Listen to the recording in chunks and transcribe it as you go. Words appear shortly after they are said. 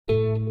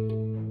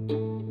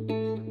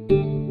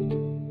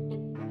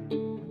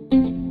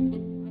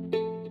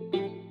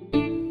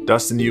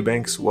Dustin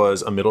Eubanks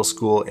was a middle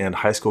school and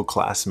high school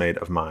classmate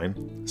of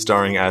mine,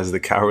 starring as the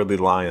Cowardly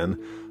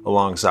Lion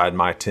alongside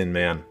my Tin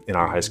Man in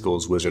our high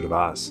school's Wizard of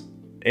Oz.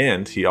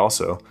 And he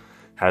also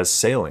has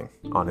sailing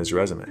on his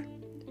resume.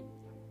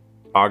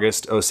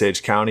 August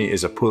Osage County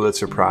is a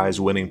Pulitzer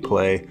Prize-winning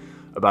play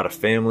about a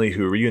family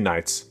who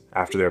reunites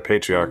after their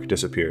patriarch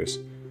disappears.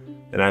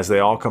 And as they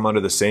all come under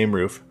the same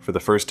roof for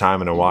the first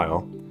time in a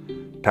while,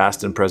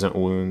 past and present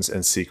wounds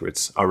and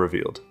secrets are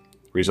revealed,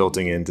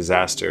 resulting in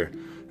disaster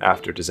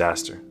after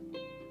disaster.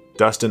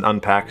 Dustin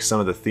unpacks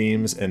some of the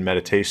themes and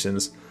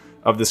meditations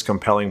of this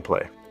compelling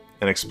play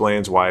and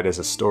explains why it is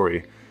a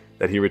story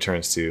that he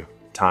returns to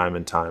time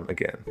and time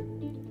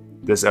again.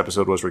 This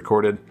episode was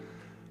recorded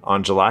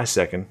on July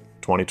 2nd,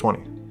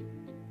 2020.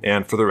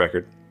 And for the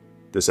record,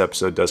 this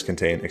episode does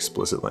contain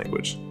explicit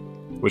language,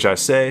 which I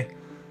say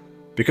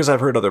because I've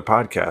heard other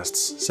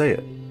podcasts say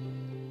it,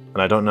 and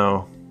I don't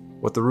know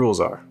what the rules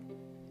are.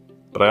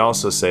 But I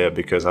also say it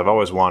because I've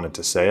always wanted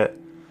to say it,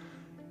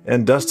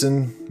 and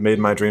Dustin made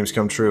my dreams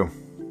come true.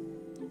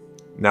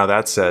 Now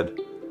that said,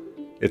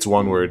 it's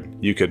one word,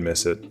 you could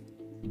miss it.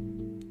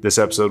 This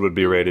episode would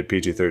be rated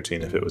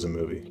PG-13 if it was a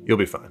movie. You'll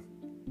be fine.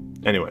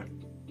 Anyway,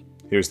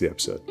 here's the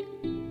episode.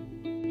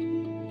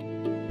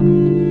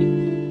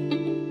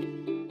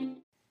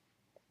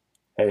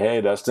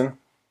 Hey, Dustin.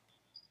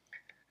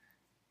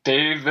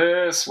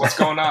 Davis, what's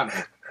going on?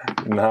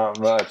 Not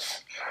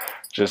much.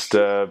 Just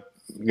gonna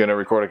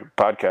record a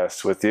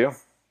podcast with you.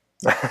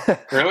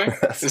 Really?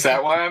 Is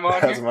that why I'm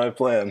on That's here? my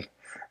plan.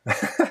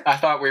 I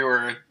thought we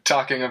were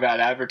talking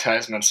about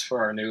advertisements for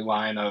our new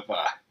line of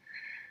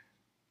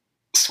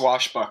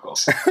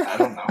swashbuckles. I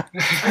don't know.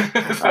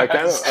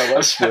 I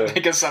was trying to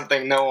think of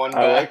something no one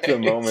buys. I like the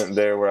moment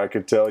there where I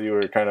could tell you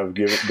were kind of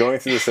going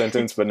through the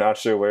sentence but not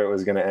sure where it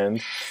was going to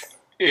end.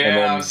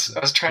 Yeah, I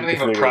was trying to think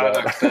of a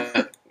product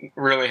that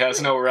really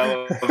has no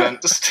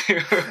relevance to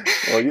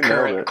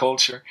current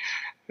culture.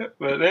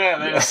 But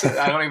yeah,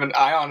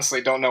 I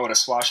honestly don't know what a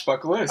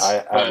swashbuckle is.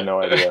 I have no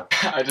idea.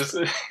 I just.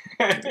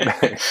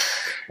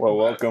 Well,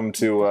 welcome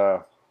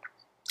to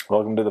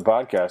the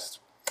podcast.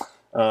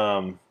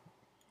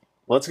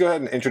 Let's go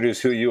ahead and introduce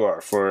who you are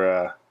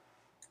for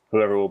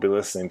whoever will be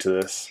listening to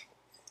this.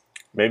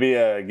 Maybe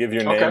give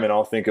your name and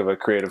I'll think of a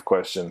creative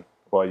question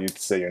while you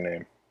say your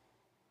name.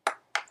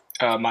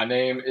 My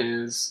name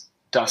is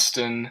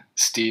Dustin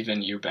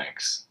Stephen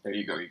Eubanks. There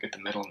you go. You get the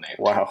middle name.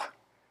 Wow.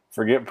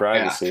 Forget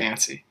privacy. Yeah,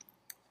 fancy.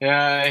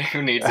 Yeah,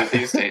 who needs it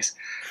these days?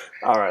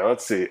 All right,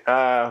 let's see.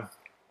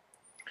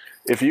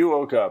 If you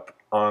woke up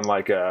on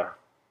like a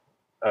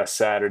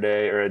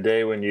Saturday or a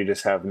day when you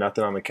just have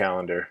nothing on the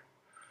calendar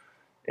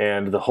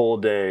and the whole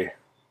day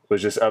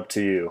was just up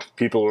to you.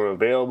 People were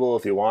available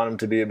if you want them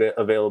to be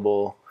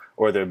available,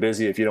 or they're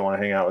busy if you don't want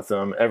to hang out with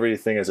them.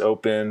 Everything is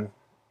open.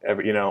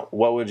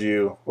 What would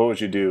you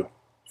do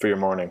for your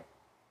morning?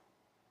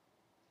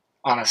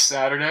 On a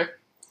Saturday?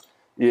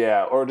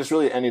 Yeah, or just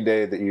really any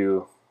day that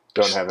you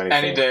don't have anything.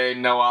 Any day,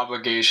 no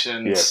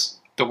obligations.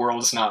 Yeah. The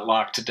world's not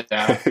locked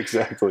down.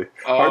 Exactly.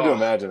 Hard to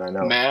imagine, I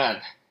know.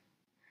 Man,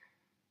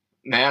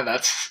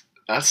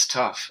 that's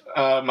tough.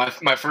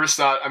 My first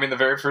thought, the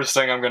very first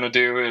thing I'm going to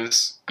do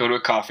is go to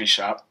a coffee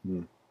shop.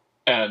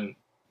 And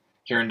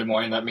here in Des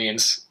Moines, that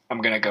means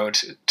I'm going to go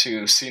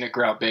to Scenic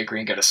Route Bakery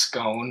and get a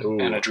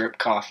scone and a drip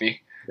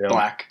coffee. Yum.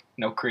 Black,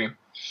 no cream.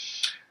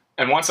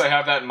 And once I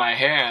have that in my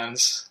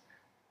hands,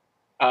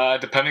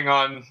 depending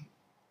on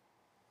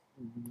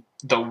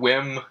the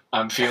whim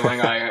I'm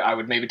feeling, I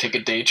would maybe take a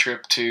day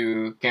trip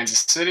to Kansas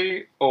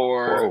City,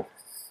 or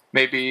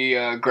maybe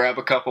grab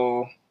a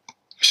couple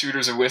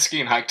shooters of whiskey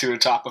and hike to the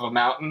top of a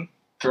mountain,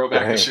 throw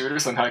back the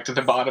shooters and hike to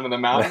the bottom of the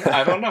mountain.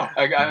 I don't know.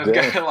 I've got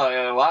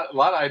a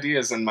lot of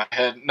ideas in my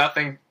head.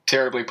 Nothing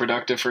terribly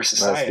productive for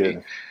society.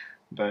 That's good.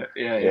 But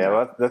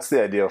well, that's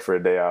the ideal for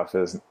a day off,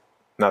 is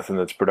nothing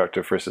that's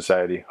productive for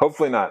society.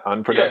 Hopefully not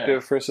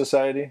unproductive for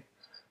society.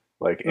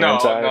 Like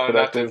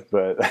anti-productive,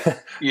 but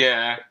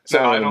yeah,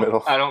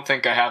 I don't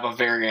think I have I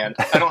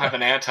don't have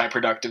an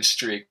anti-productive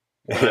streak.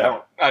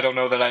 But I don't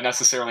know that I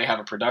necessarily have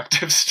a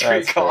productive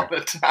streak all the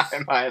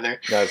time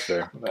either. That's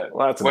fair. But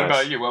what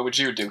about you? What would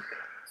you do?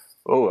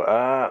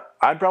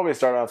 I'd probably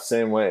start off the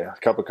same way. A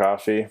cup of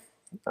coffee.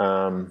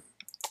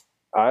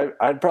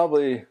 I'd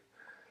probably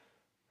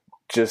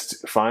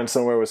just find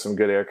somewhere with some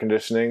good air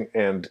conditioning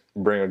and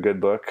bring a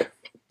good book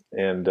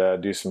and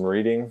do some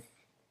reading.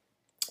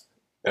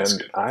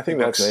 I think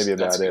that's maybe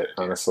about it,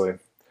 honestly.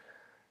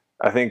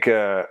 I think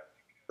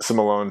some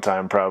alone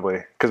time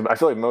probably, because I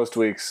feel like most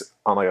weeks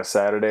on like a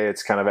Saturday,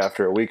 it's kind of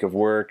after a week of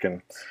work,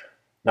 and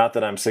not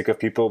that I'm sick of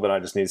people, but I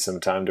just need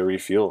some time to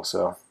refuel.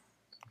 So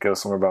go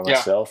somewhere by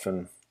myself,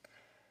 and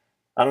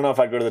I don't know if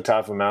I'd go to the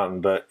top of a mountain,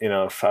 but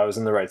if I was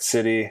in the right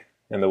city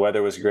and the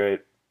weather was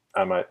great,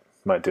 I might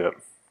do it.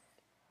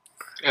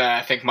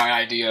 I think my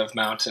idea of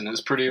mountain is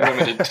pretty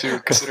limited too,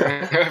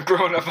 considering I've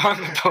grown up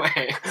on the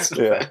plains.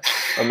 Yeah,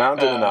 a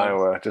mountain in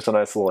Iowa, just a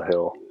nice little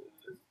hill.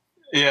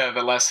 Yeah,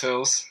 the less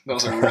hills.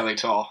 Those are really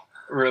tall.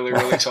 Really,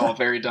 really tall.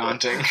 Very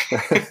daunting.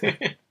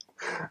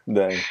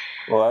 Dang.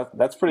 Well,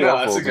 that's pretty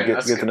helpful to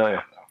get to know you.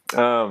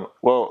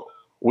 Well,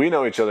 we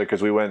know each other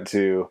because we went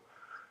to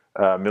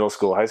middle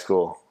school, high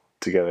school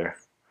together,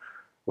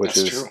 which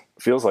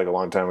feels like a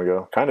long time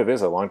ago. Kind of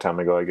is a long time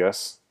ago, I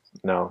guess.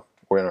 No,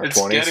 we're in our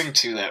 20s. It's getting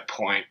to that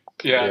point.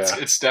 Yeah,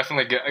 it's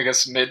definitely, I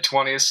guess,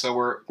 mid-20s, so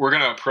we're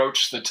going to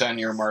approach the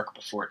 10-year mark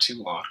before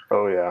too long.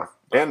 Oh, yeah.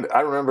 And I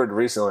remembered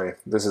recently,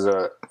 this is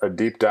a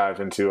deep dive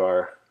into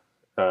our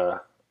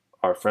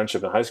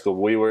friendship in high school.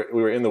 We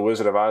were in the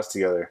Wizard of Oz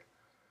together,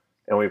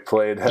 and we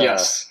played.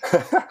 Yes.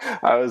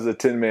 I was the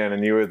Tin Man,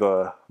 and you were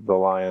the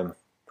lion.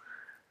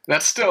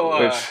 That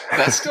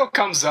still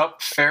comes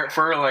up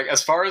for like,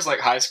 as far as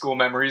like high school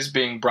memories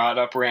being brought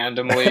up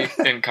randomly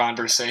in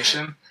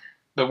conversation.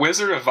 The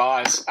Wizard of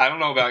Oz, I don't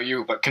know about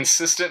you, but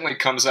consistently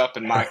comes up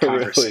in my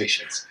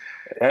conversations.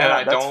 Really? Yeah, and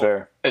I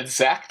don't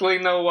exactly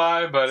know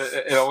why, but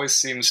it always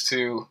seems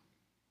to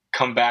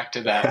come back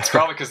to that. It's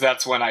probably because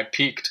that's when I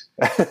peaked.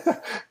 They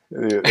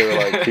were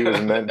like, he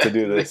was meant to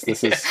do this.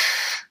 This is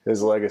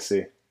his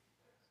legacy.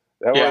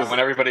 When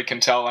everybody can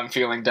tell I'm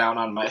feeling down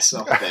on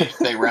myself,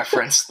 they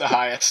reference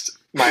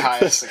my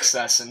highest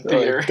success in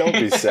theater. Like, don't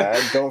be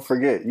sad. Don't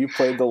forget, you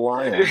played the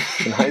lion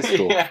in high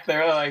school. Yeah,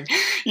 they're like,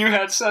 you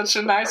had such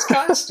a nice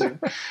costume.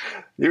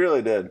 You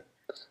really did.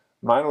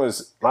 Mine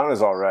was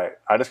all right.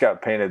 I just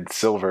got painted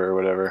silver or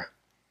whatever,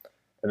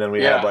 and then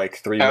we had like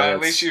 3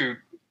 minutes.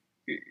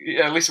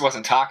 At least it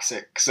wasn't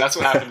toxic, because that's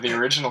what happened to the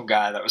original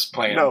guy that was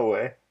playing. No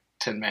way.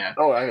 Tin Man.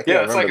 Oh, I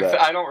it's like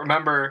that. I don't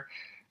remember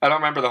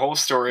the whole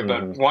story,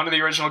 but one of the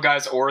original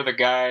guys or the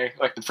guy,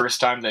 like the first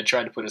time they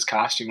tried to put his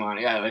costume on,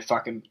 they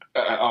fucking.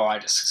 I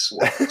just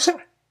swore.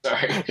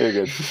 Sorry. You're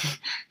good.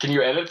 Can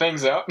you edit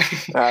things out?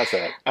 That's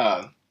all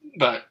right.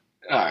 But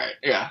all right,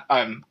 yeah,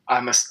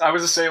 I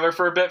was a sailor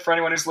for a bit. For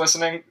anyone who's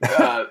listening,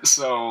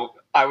 so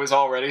I was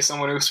already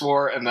someone who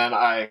swore, and then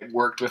I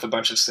worked with a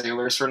bunch of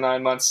sailors for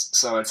 9 months,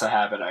 so it's a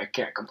habit I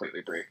can't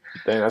completely break.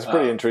 Dang, that's a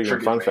pretty intriguing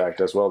fun fact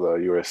as well, though.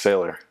 You were a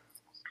sailor.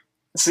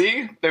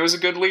 See, there was a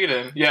good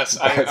lead-in. Yes,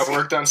 I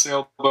worked on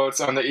sailboats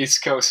on the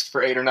East Coast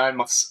for 8 or 9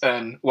 months,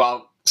 and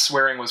while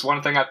swearing was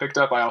one thing I picked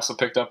up, I also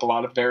picked up a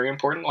lot of very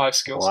important life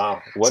skills.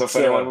 Wow. So if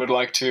anyone would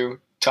like to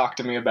talk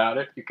to me about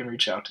it, you can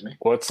reach out to me.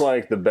 What's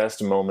like the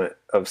best moment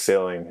of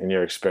sailing in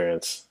your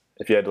experience?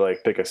 If you had to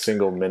like pick a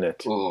single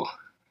minute. Ooh,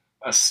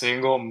 a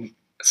single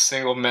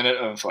minute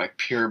of like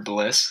pure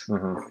bliss.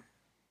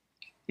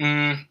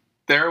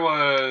 There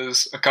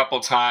was a couple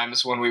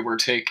times when we were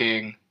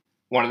taking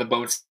one of the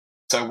boats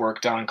I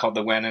worked on called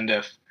the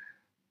Wenendif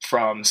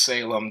from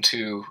Salem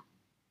to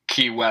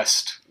Key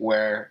West,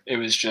 where it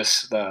was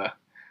just the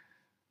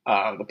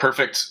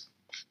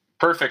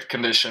perfect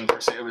condition for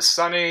it was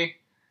sunny.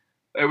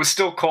 It was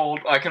still cold.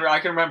 I can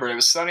remember it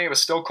was sunny. It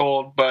was still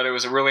cold, but it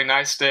was a really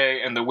nice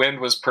day, and the wind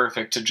was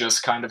perfect to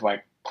just kind of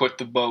like put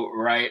the boat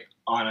right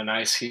on a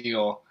nice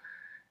heel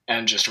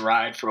and just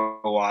ride for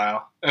a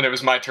while. And it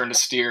was my turn to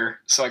steer,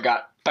 so I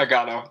got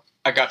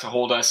to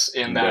hold us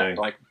in that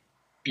like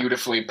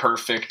beautifully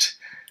perfect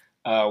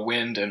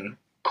wind and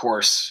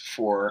course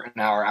for an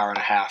hour and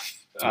a half.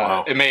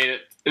 Wow. It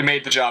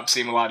made the job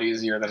seem a lot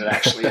easier than it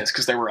actually is,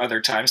 because there were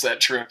other times that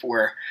trip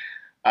where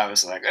I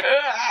was like,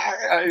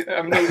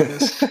 I'm new to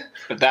this.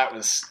 But that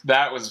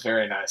was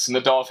very nice. And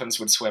the dolphins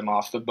would swim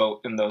off the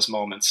boat in those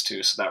moments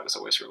too, so that was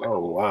always really cool.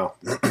 Oh,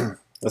 wow.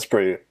 That's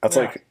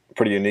like a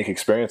pretty unique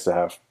experience to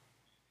have.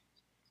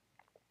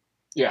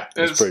 Yeah,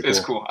 it's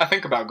cool. I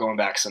think about going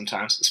back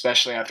sometimes,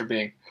 especially after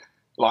being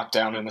locked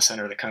down in the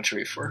center of the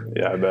country for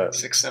I bet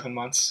 6-7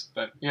 months.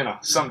 But,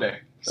 someday.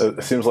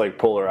 It seems like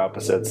polar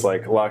opposites,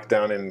 like locked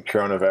down in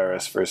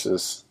coronavirus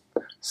versus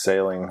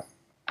sailing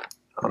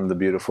on the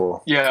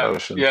beautiful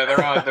ocean. Yeah,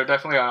 they're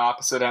definitely on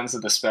opposite ends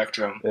of the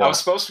spectrum. Yeah. I was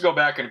supposed to go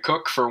back and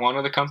cook for one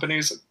of the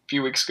companies a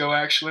few weeks ago,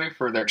 actually,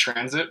 for their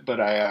transit, but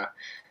I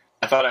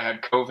thought I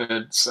had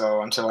COVID,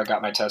 so until I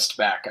got my test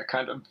back, I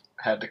kind of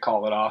had to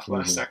call it off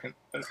last second.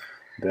 But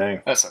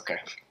dang. That's okay.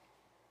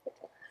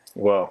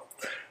 Well,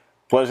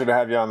 pleasure to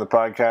have you on the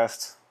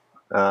podcast.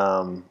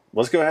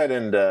 Let's go ahead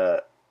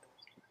and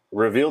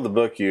reveal the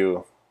book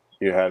you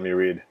had me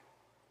read.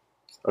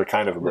 Or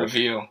kind of a book.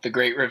 Reveal. The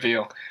great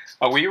reveal.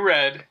 We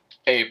read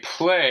a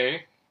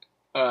play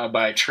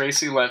by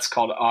Tracy Letts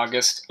called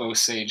August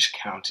Osage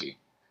County.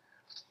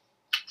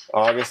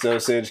 August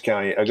Osage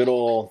County. A good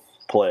old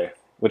play,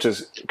 which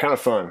is kind of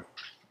fun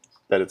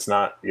that it's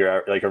not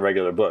like a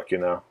regular book,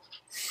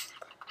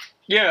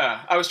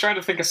 Yeah, I was trying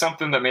to think of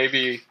something that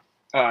maybe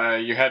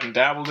you hadn't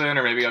dabbled in,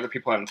 or maybe other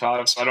people hadn't thought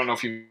of. So I don't know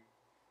if you've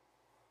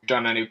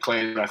done any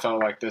plays. I felt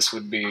like this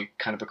would be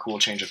kind of a cool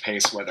change of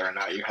pace, whether or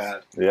not you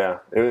had. Yeah,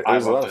 it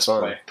was a lot of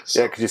fun. Play,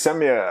 so. Yeah, because you sent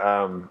me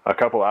a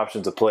couple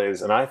options of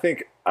plays, and I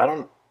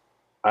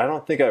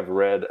don't think I've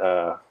read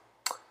a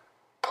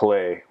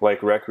play like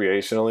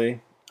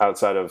recreationally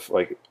outside of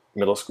like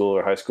middle school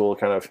or high school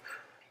kind of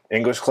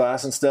English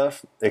class and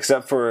stuff,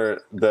 except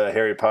for the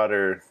Harry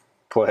Potter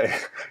play,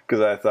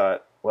 because I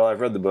thought, well, I've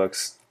read the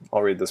books,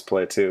 I'll read this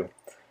play too.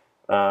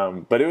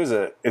 But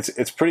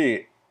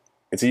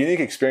it's a unique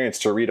experience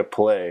to read a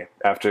play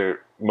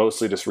after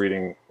mostly just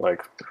reading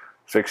like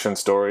fiction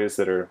stories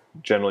that are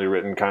generally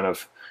written kind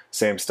of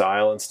same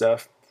style and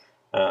stuff.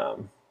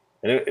 And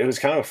it was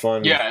kind of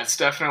fun. Yeah, it's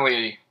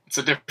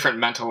a different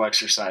mental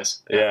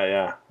exercise.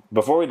 Yeah.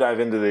 Before we dive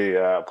into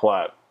the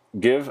plot,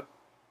 give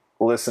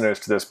listeners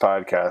to this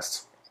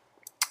podcast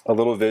a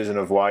little vision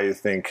of why you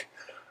think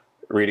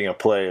reading a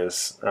play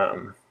is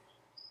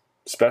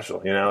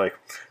special. You know, like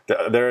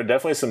there are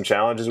definitely some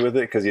challenges with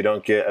it because you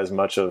don't get as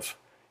much of,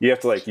 you have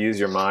to like use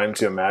your mind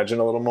to imagine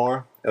a little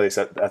more. At least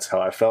that's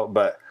how I felt.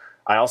 But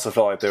I also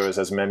felt like there was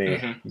as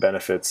many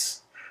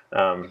benefits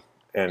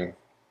and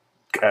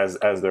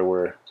as there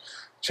were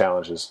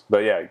challenges. But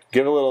yeah,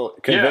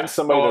 convince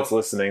somebody that's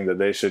listening that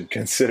they should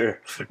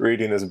consider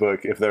reading this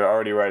book if they're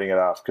already writing it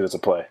off because it's a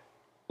play.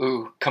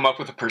 Ooh, come up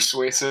with a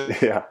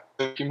persuasive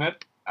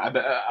argument.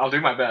 I'll do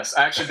my best.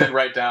 I actually did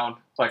write down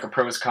like a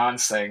pros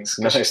cons things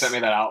because you sent me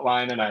that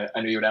outline, and I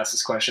knew you would ask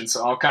this question.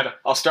 So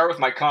I'll start with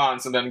my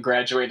cons and then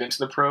graduate into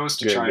the pros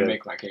to try and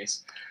make my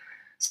case.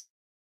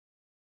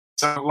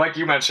 So, like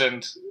you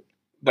mentioned,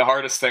 the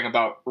hardest thing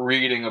about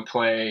reading a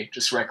play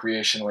just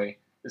recreationally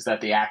is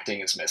that the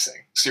acting is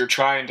missing. So you're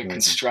trying to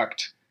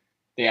construct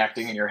the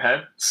acting in your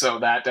head. So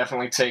that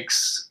definitely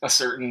takes a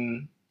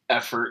certain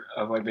effort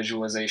of like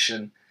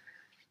visualization.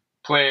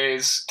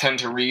 Plays tend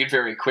to read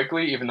very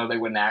quickly, even though they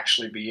wouldn't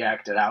actually be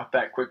acted out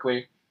that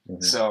quickly.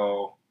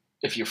 So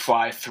if you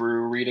fly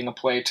through reading a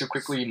play too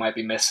quickly, you might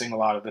be missing a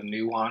lot of the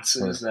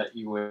nuances that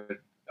you would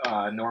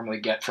normally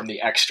get from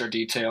the extra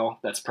detail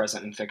that's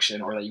present in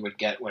fiction, or that you would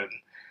get when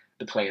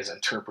the play is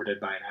interpreted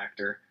by an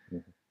actor.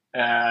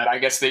 And I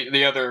guess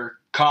the other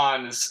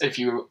con is, if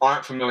you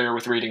aren't familiar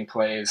with reading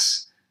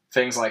plays,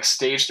 things like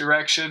stage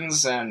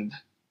directions and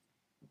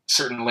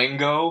certain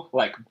lingo,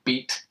 like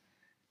beat,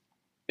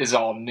 is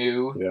all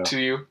new to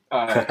you.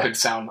 It could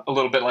sound a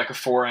little bit like a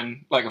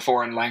foreign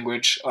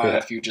language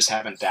if you just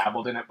haven't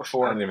dabbled in it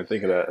before. I didn't even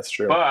think of that. That's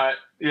true. But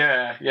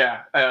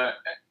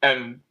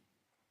and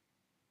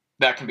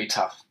that can be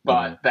tough.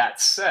 But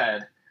that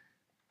said,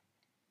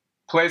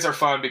 plays are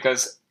fun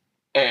because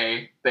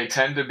they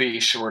tend to be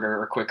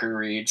shorter or quicker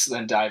reads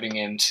than diving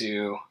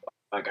into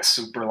like a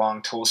super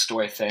long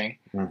Tolstoy thing.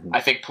 I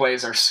think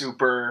plays are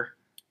super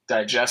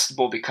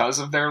digestible because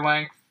of their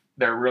length.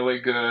 They're really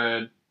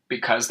good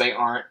because they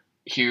aren't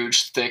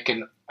huge, thick,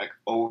 and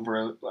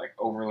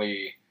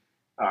overly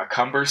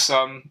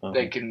cumbersome.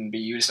 They can be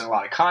used in a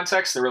lot of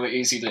contexts. They're really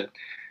easy to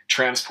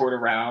transport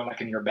around, like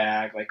in your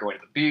bag, like going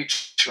to the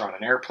beach or on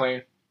an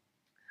airplane.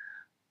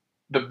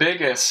 The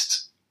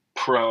biggest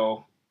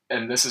pro,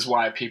 and this is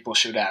why people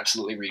should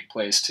absolutely read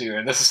plays too,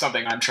 and this is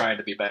something I'm trying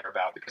to be better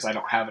about because I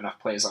don't have enough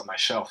plays on my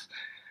shelf,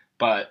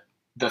 but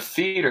the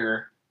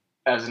theater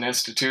as an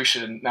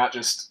institution, not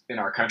just in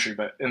our country,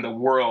 but in the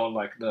world,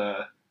 like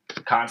the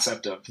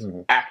concept of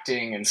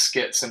acting and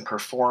skits and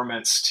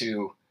performance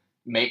to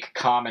make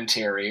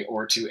commentary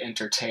or to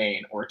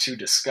entertain or to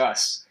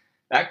discuss,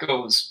 that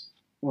goes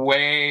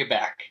way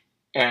back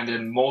and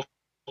in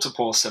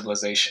multiple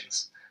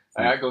civilizations.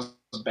 That goes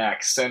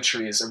back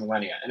centuries or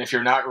millennia. And if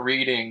you're not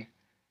reading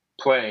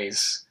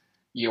plays,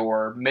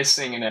 you're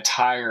missing an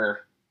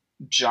entire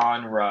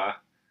genre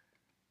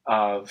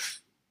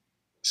of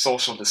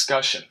social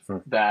discussion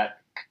that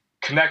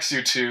connects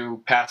you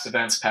to past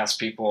events, past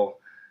people,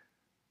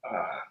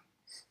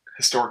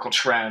 historical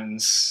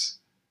trends.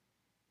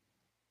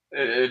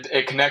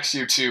 It connects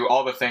you to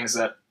all the things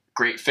that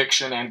great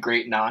fiction and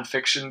great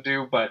nonfiction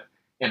do, but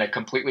in a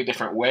completely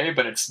different way.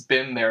 But it's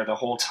been there the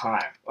whole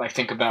time. Like,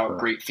 think about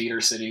great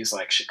theater cities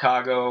like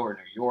Chicago or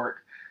New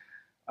York.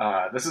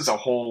 This is a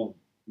whole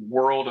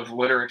world of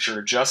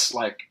literature, just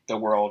like the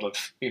world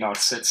of,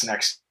 sits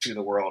next to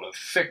the world of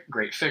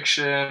great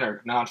fiction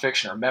or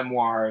nonfiction or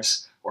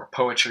memoirs or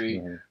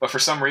poetry. But for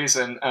some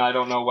reason, and I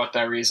don't know what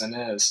that reason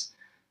is,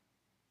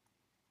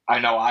 I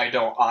know I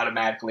don't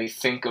automatically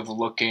think of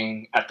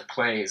looking at the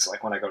plays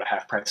like when I go to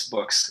half-price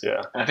books.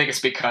 And I think it's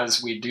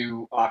because we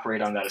do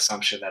operate on that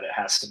assumption that it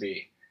has to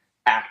be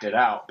acted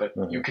out, but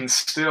you can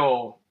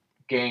still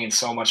gain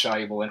so much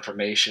valuable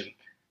information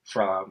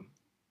from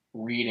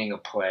reading a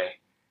play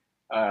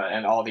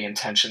and all the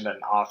intention that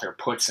an author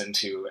puts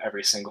into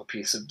every single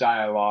piece of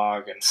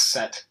dialogue and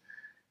set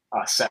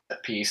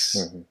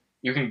piece.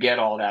 You can get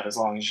all that as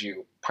long as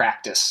you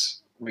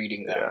practice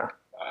reading them.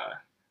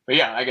 But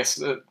yeah, I guess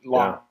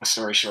long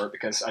story short,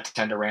 because I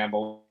tend to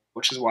ramble,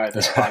 which is why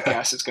this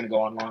podcast is going to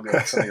go on longer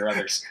than some of your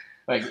others.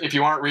 Like, if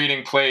you aren't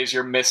reading plays,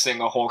 you're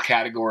missing a whole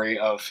category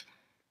of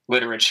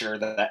literature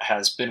that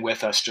has been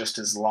with us just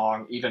as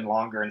long, even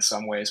longer in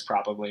some ways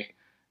probably,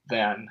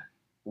 than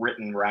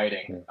written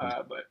writing.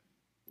 But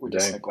we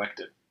just neglect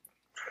it.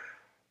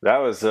 That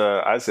was,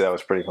 I'd say that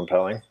was pretty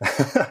compelling.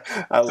 Is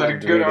that a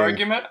good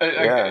argument?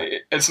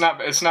 It's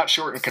not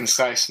short and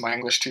concise. My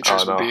English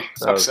teachers would be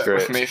upset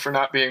with me for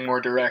not being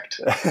more direct.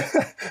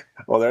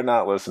 Well, they're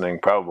not listening,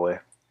 probably.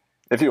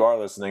 If you are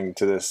listening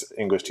to this,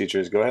 English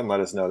teachers, go ahead and let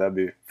us know. That'd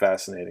be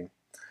fascinating.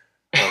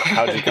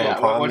 How did you come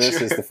upon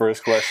this is the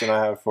first question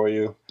I have for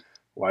you.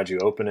 Why'd you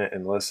open it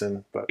and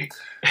listen? But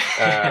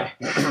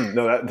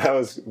no, that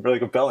was really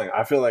compelling.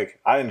 I feel like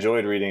I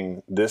enjoyed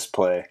reading this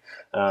play.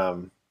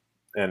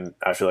 And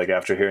I feel like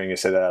after hearing you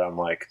say that, I'm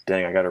like,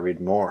 dang, I got to read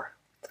more.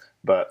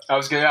 But I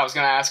was gonna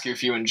ask you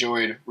if you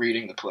enjoyed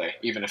reading the play,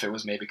 even if it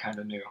was maybe kind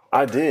of new.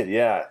 I did,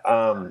 yeah.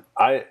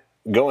 I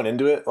going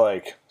into it,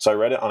 like, so I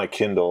read it on a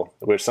Kindle,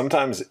 which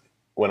sometimes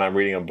when I'm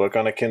reading a book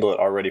on a Kindle, it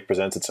already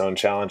presents its own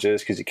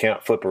challenges because you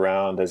can't flip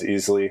around as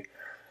easily.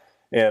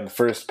 And the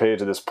first page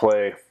of this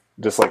play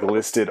just like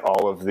listed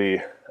all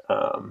the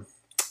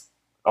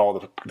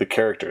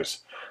characters,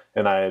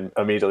 and I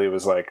immediately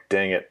was like,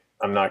 dang it,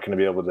 I'm not going to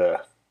be able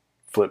to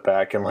flip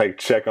back and like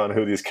check on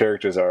who these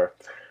characters are.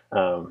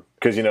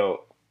 Because,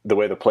 the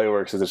way the play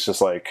works is it's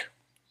just like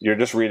you're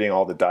just reading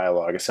all the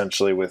dialogue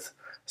essentially with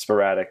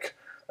sporadic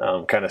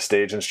kind of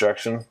stage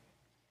instruction.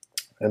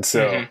 And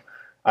so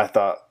I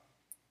thought,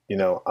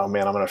 oh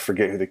man, I'm going to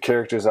forget who the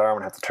characters are. I'm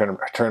going to have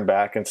to turn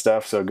back and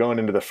stuff. So going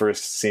into the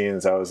first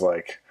scenes, I was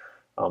like,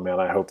 oh man,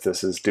 I hope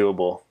this is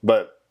doable.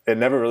 But it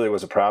never really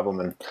was a problem.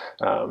 And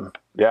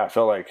I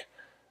felt like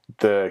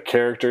the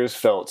characters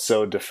felt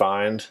so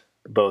defined,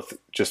 both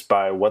just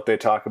by what they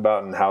talk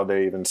about and how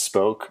they even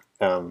spoke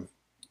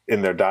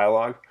in their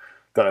dialogue,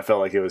 that I felt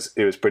like it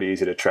was pretty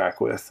easy to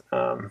track with.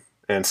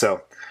 And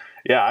so,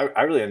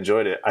 I really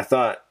enjoyed it. I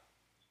thought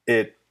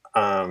it,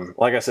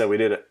 like I said, we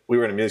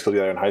were in a musical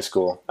together in high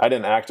school. I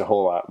didn't act a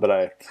whole lot, but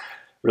I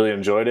really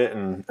enjoyed it.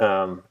 And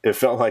it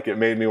felt like it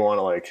made me want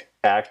to like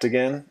act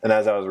again. And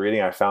as I was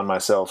reading, I found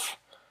myself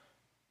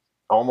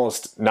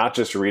almost not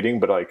just reading,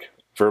 but like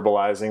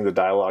verbalizing the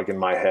dialogue in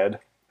my head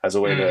as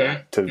a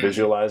way to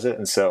visualize it.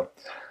 And so,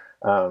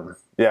 I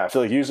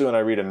feel like usually when I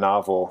read a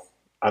novel,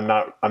 I'm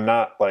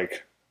not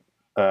like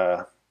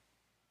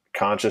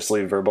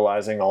consciously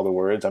verbalizing all the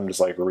words. I'm just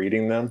like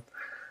reading them,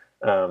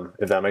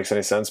 if that makes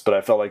any sense. But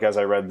I felt like as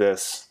I read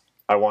this,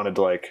 I wanted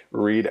to like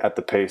read at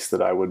the pace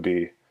that I would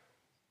be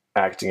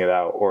acting it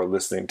out or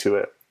listening to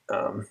it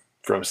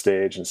from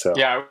stage. And so,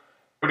 yeah, I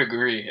would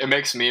agree. It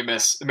makes me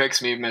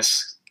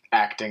miss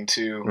acting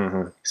too.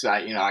 Because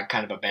I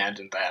kind of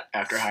abandoned that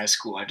after high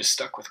school. I just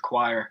stuck with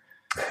choir,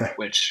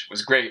 which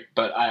was great.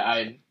 But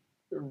I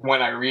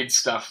when I read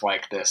stuff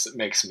like this, it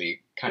makes me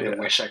kind of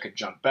wish I could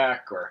jump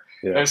back, or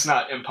it's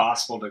not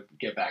impossible to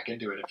get back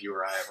into it if you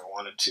or I ever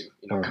wanted to.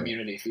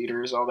 Community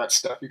theaters, all that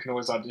stuff, you can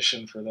always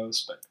audition for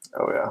those, but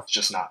it's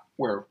just not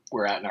where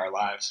we're at in our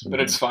lives.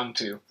 But it's fun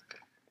to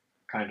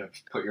kind of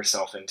put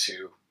yourself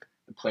into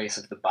the place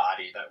of the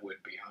body that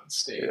would be on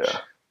stage.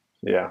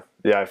 Yeah.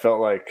 I felt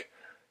like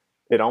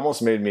it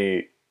almost made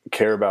me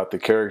care about the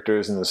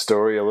characters and the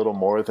story a little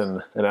more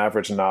than an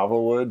average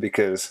novel would,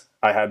 because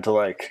I had to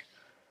like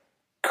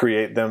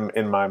create them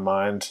in my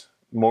mind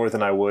more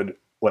than I would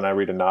when I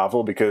read a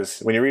novel. Because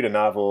when you read a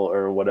novel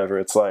or whatever,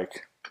 it's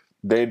like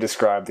they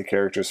describe the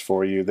characters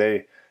for you.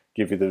 They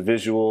give you the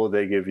visual,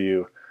 they give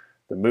you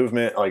the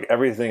movement, like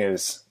everything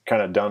is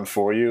kind of done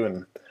for you.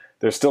 And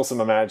there's still some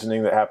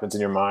imagining that happens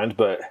in your mind,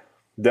 but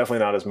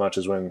definitely not as much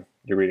as when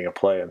you're reading a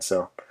play. And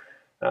so,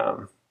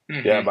 by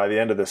the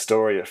end of the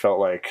story, it felt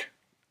like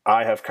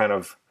I have kind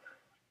of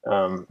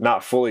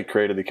not fully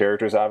created the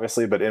characters,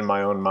 obviously, but in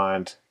my own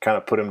mind, kind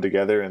of put them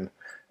together and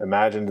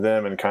imagined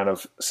them and kind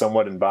of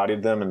somewhat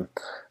embodied them.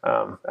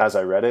 And as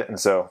I read it, and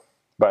so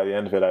by the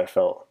end of it, I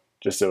felt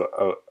just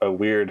a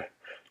weird,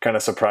 kind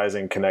of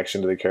surprising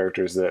connection to the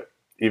characters that,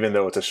 even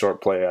though it's a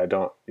short play, I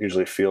don't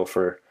usually feel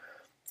for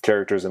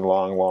characters in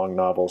long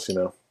novels.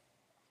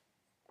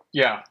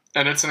 Yeah,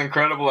 and it's an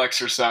incredible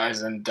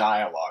exercise in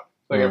dialogue.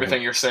 Like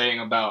everything you're saying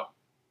about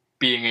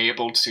being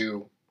able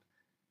to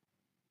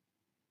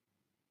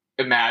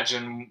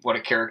imagine what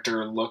a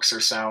character looks or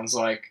sounds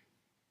like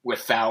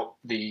without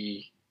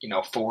the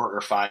 4 or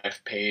 5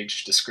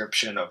 page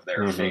description of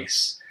their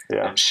face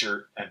and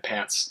shirt and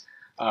pants.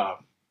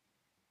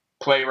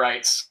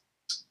 Playwrights,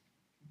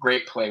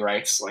 great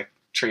playwrights like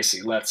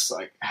Tracy Letts,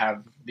 like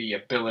have the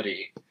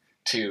ability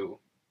to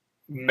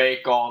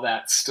make all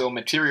that still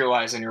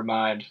materialize in your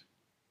mind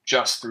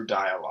just through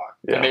dialogue.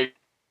 Yeah. And maybe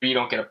you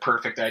don't get a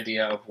perfect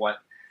idea of what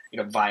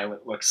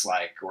Violet looks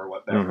like or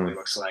what Beverly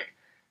looks like,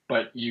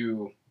 but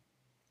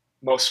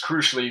most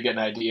crucially, you get an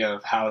idea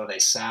of how they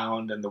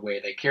sound and the way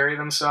they carry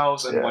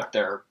themselves and what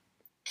their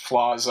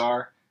flaws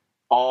are,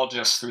 all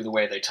just through the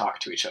way they talk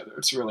to each other.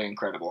 It's really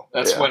incredible.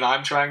 That's when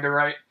I'm trying to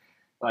write.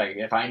 Like,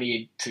 if I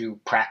need to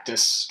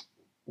practice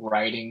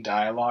writing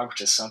dialogue,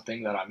 which is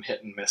something that I'm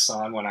hit and miss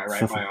on when I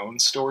write my own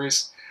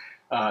stories,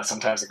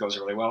 sometimes it goes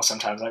really well.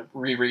 Sometimes I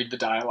reread the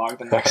dialogue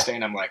the next day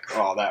and I'm like,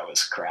 oh, that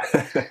was crap.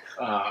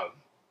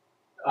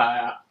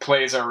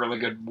 Plays are a really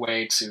good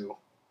way to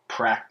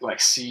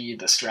see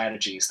the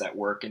strategies that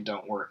work and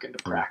don't work and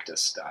to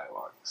practice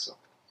dialogue. So,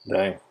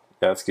 dang,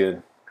 that's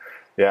good.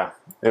 Yeah,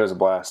 it was a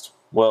blast.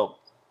 Well,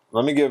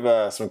 let me give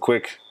some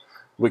quick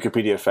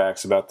Wikipedia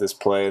facts about this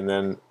play, and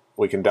then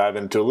we can dive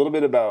into a little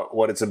bit about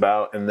what it's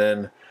about, and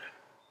then,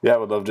 I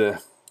would love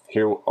to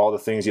hear all the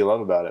things you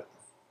love about it.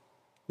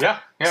 Yeah,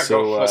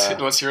 so, go.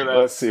 Let's hear that.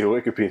 Let's see,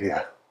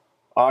 Wikipedia.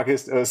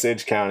 August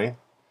Osage County.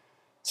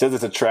 Says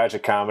it's a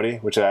tragic comedy,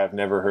 which I've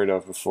never heard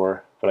of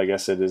before, but I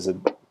guess it is a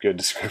good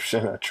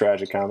description, a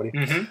tragic comedy.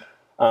 It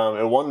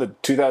won the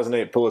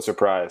 2008 Pulitzer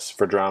Prize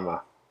for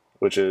drama.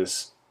 which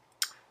is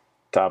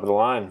top of the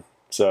line.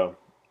 So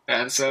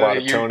and a lot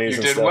of Tonys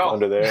and stuff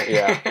under there.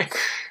 Yeah.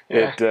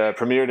 Yeah. It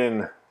premiered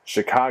in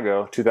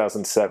Chicago,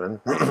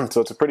 2007.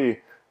 So it's a pretty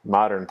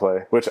modern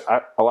play, which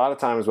a lot of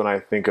times when I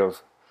think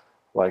of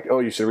like, oh,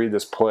 you should read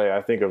this play,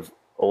 I think of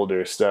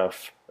older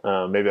stuff.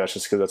 Maybe that's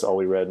just because that's all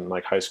we read in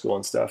like high school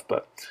and stuff.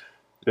 But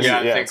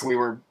I think we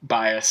were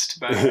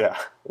biased. Yeah,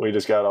 we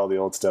just got all the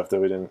old stuff that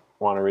we didn't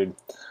want to read.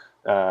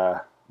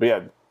 But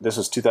yeah, this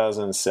was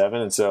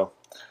 2007, and so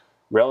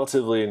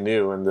relatively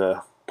new in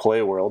the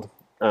play world.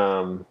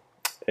 And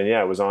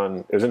yeah, it was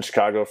in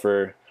Chicago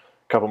for a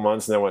couple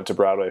months, and then went to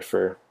Broadway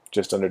for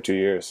just under 2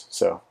 years.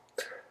 So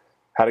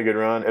had a good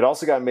run. It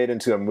also got made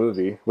into a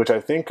movie, which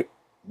I think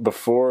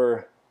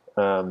before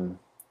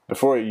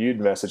you'd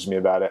messaged me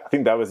about it, I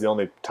think that was the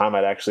only time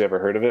I'd actually ever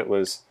heard of it,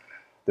 was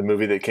the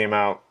movie that came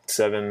out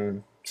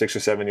 6 or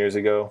 7 years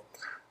ago.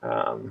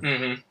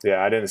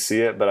 Yeah, I didn't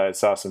see it, but I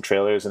saw some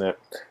trailers, and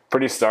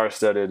pretty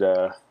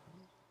star-studded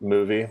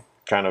movie,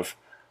 kind of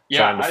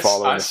trying to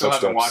follow in the still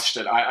footsteps. haven't watched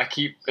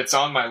it. It's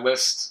on my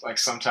list, like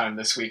sometime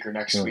this week or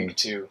next week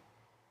to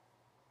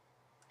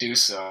do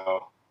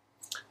so.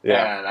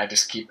 Yeah, and I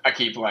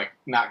keep like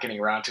not getting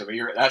around to it.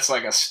 But that's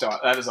like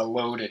that is a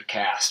loaded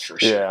cast for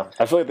sure. Yeah,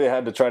 I feel like they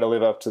had to try to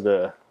live up to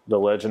the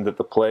legend that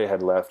the play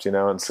had left,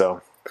 and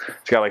so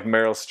it's got like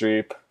Meryl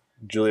Streep,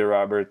 Julia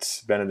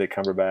Roberts, Benedict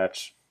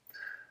Cumberbatch,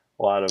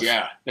 a lot of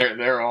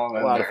they're all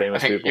in a lot there. of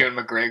famous I think people.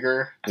 Ewan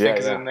McGregor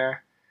is in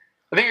there.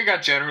 I think it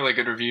got generally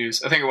good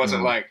reviews. I think it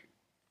wasn't like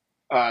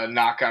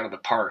knock out of the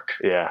park.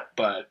 Yeah,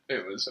 but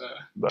it was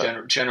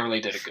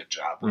generally did a good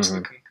job. Was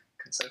the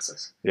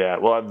consensus. Yeah,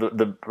 well,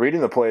 the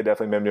reading the play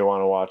definitely made me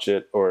want to watch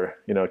it, or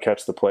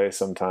catch the play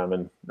sometime.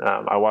 And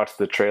I watched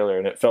the trailer,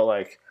 and it felt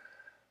like,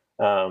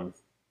 I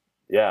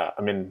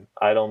mean,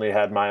 I'd only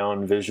had my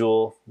own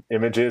visual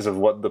images of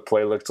what the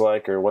play looked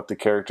like or what the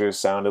characters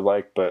sounded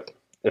like, but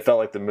it felt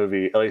like the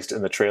movie, at least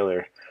in the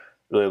trailer,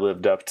 really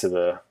lived up to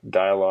the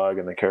dialogue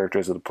and the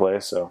characters of the play.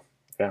 So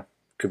yeah,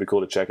 could be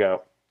cool to check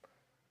out.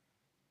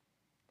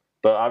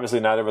 But obviously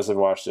neither of us have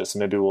watched it, so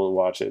maybe we'll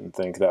watch it and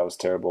think that was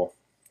terrible.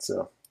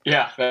 So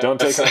yeah, don't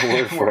take our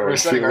word for it. We're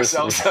setting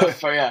ourselves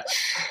up. But yeah,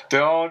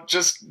 don't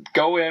just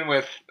go in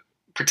with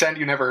pretend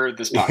you never heard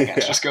this podcast. Yeah.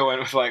 Just go in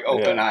with like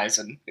open eyes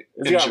and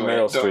it's got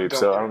Meryl Streep,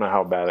 so I don't know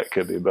how bad it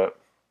could be, but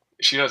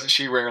she doesn't.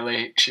 She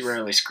rarely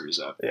screws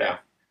up. Yeah.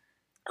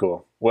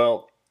 Cool.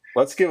 Well,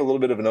 let's give a little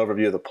bit of an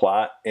overview of the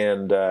plot,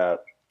 and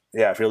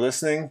if you're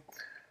listening,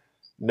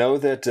 know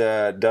that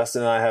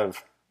Dustin and I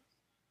have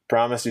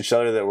promised each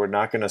other that we're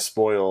not going to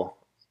spoil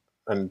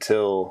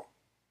until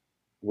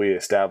we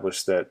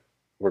establish that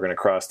we're going to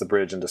cross the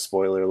bridge into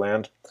spoiler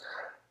land.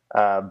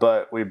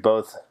 But we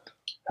both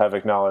have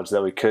acknowledged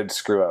that we could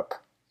screw up.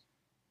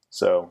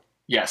 So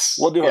yes,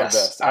 we'll do our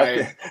best.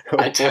 I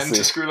tend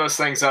to screw those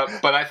things up,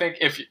 but I think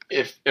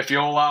if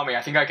you'll allow me,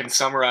 I think I can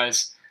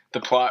summarize the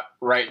plot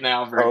right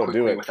now very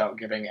quickly without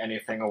giving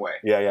anything away.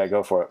 Yeah,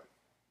 go for it.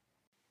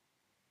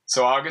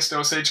 So August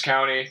Osage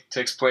County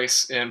takes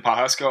place in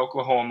Pawhuska,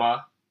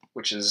 Oklahoma,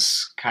 which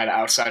is kind of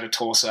outside of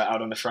Tulsa,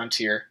 out on the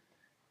frontier,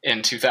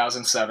 in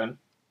 2007.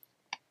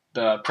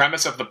 The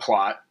premise of the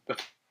plot, the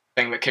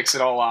thing that kicks it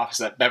all off, is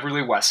that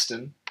Beverly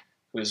Weston,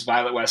 who is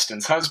Violet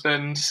Weston's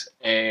husband,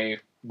 a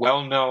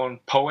well-known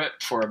poet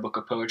for a book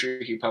of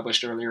poetry he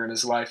published earlier in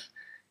his life,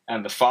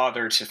 and the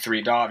father to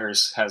 3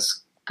 daughters,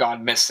 has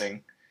gone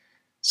missing.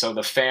 So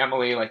the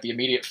family, like the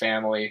immediate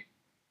family,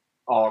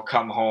 all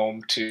come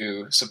home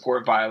to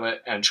support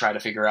Violet and try to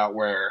figure out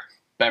where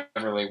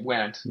Beverly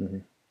went. Mm-hmm.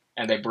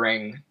 And they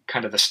bring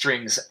kind of the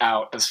strings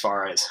out as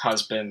far as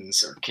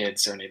husbands or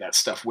kids or any of that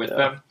stuff with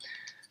them.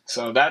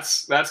 So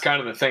that's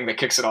kind of the thing that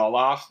kicks it all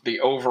off. The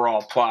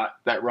overall plot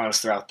that runs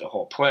throughout the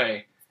whole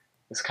play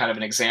is kind of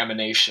an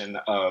examination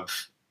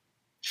of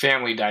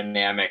family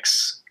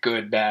dynamics,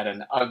 good, bad,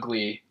 and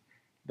ugly,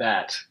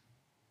 that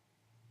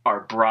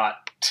are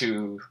brought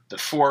to the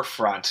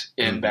forefront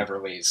in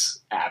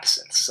Beverly's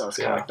absence. So it's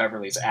kind of like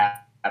Beverly's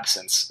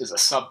absence is a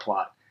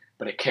subplot,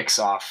 but it kicks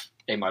off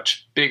a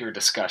much bigger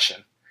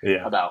discussion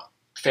about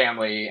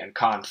family and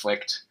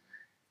conflict.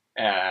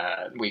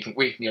 We can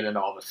get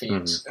into all the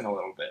themes in a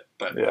little bit,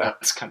 but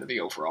that's kind of the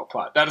overall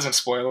plot. That doesn't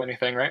spoil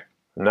anything, right?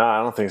 No,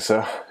 I don't think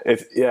so.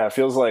 It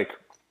feels like,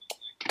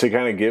 to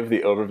kind of give the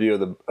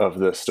overview of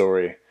the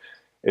story,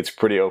 it's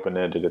pretty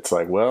open-ended. It's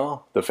like,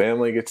 well, the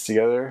family gets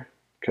together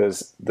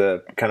because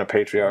the kind of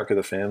patriarch of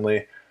the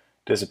family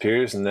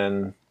disappears, and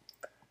then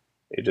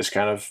it just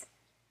kind of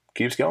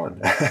keeps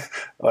going.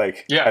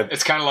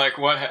 It's kind of like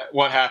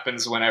what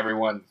happens when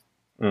everyone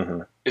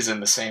is in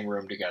the same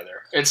room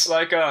together. It's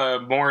like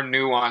a more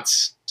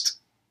nuanced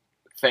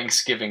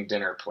Thanksgiving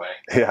dinner play.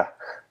 Yeah,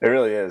 it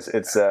really is.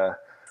 It's I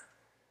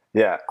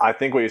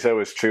think what you said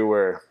was true,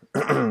 where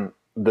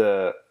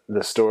the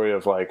story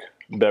of like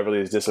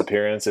Beverly's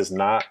disappearance is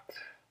not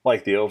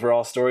like the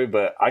overall story,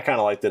 but I kind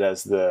of liked it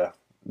as the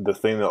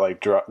thing that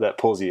like that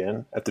pulls you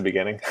in at the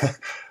beginning,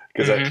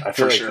 because I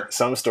feel like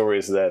some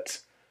stories that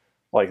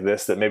like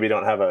this that maybe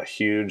don't have a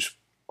huge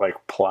like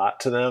plot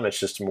to them, it's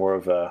just more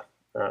of a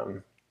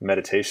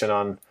meditation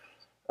on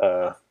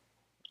a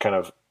kind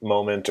of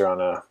moment or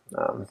on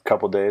a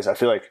couple days. I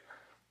feel like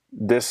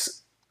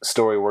this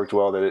story worked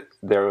well, that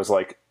there was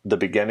like the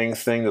beginning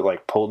thing that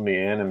like pulled me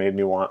in and made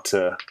me want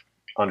to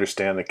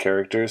understand the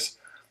characters.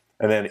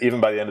 And then even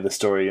by the end of the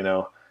story, you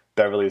know,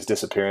 Beverly's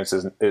disappearance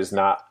is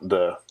not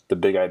the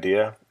big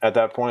idea at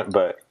that point,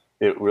 but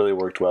it really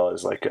worked well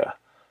as like a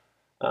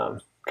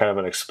kind of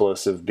an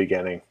explosive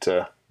beginning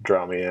to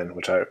draw me in,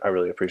 which I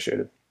really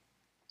appreciated.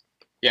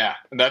 Yeah,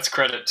 and that's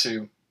credit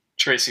to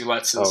Tracy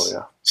Letts's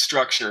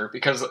structure,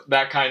 because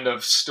that kind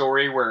of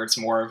story where it's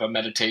more of a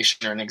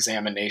meditation or an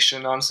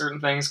examination on certain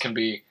things can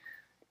be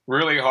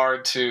really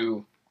hard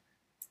to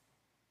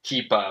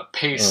keep a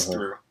pace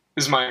through,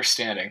 is my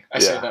understanding. I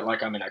say that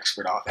like I'm an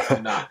expert author.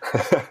 I'm not.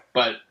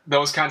 But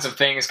those kinds of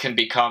things can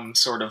become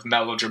sort of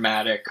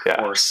melodramatic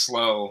or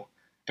slow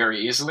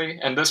very easily.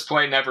 And this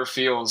play never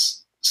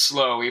feels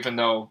slow, even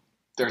though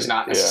there's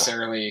not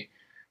necessarily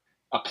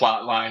a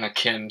plot line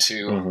akin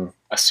to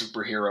a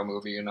superhero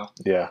movie, you know?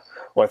 Yeah.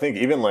 Well, I think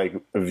even like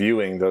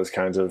viewing those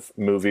kinds of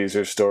movies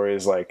or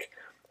stories, like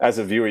as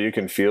a viewer, you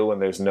can feel when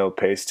there's no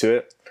pace to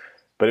it.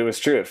 But it was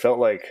true. It felt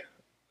like,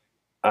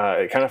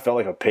 it kind of felt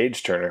like a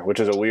page turner, which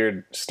is a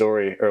weird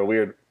story or a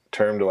weird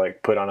term to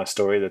like put on a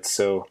story that's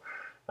so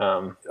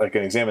like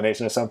an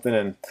examination of something.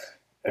 And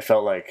it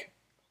felt like,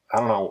 I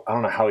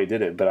don't know how he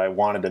did it, but I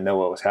wanted to know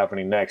what was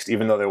happening next,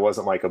 even though there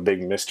wasn't like a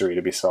big mystery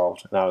to be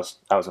solved. And I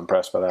was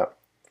impressed by that.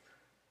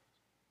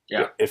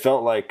 Yeah. It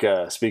felt like,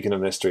 speaking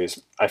of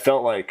mysteries, I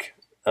felt like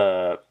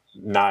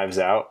Knives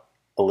Out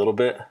a little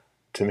bit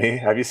to me.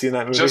 Have you seen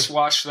that movie? Just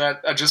watched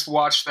that.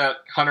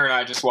 Hunter and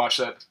I just watched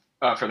that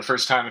for the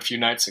first time a few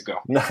nights ago.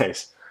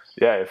 Nice.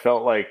 Yeah, it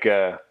felt like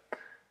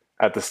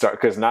at the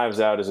start, because Knives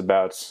Out is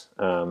about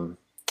an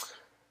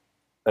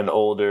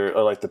older,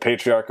 or like the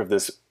patriarch of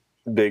this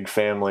big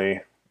family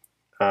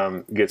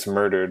gets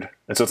murdered.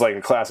 And so it's like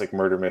a classic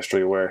murder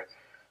mystery where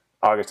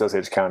August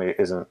Osage County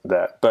isn't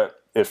that. But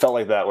it felt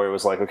like that, where it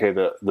was like, okay,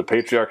 the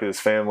patriarch of this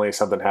family,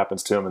 something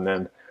happens to him, and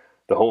then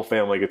the whole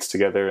family gets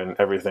together and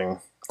everything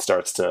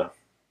starts to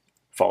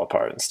fall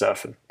apart and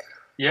stuff. And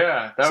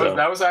yeah,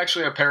 that was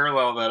actually a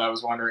parallel that I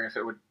was wondering if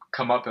it would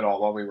come up at all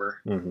while we were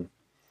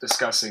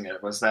discussing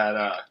it. Was that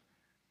I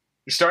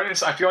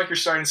feel like you're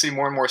starting to see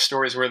more and more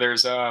stories where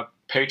there's a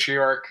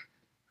patriarch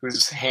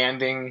who's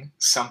handing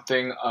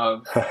something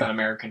of an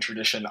American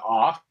tradition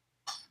off.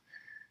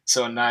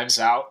 So in Knives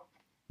Out,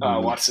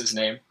 what's his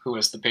name? Who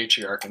was the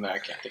patriarch in that? I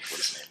can't think of what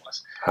his name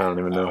was. I don't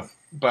even know.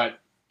 But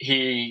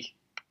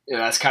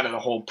that's kind of the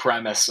whole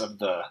premise of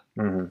the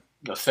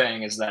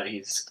thing, is that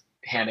he's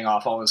handing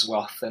off all his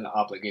wealth and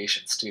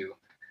obligations to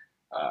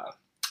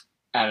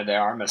Ana de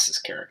Armas'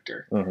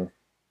 character.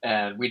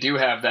 And we do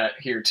have that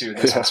here too.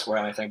 This won't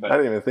spoil anything, but I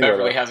didn't even think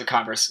Beverly has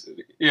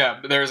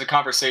there's a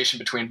conversation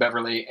between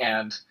Beverly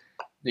and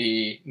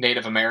the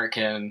Native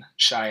American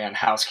Cheyenne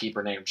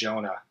housekeeper named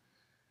Jonah,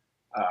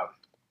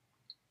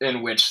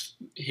 in which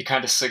he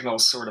kind of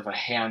signals sort of a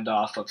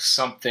handoff of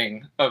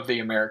something of the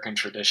American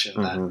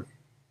tradition that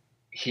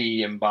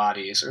he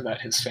embodies, or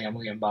that his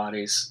family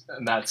embodies.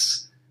 And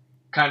that's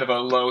kind of a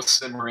low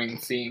simmering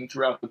theme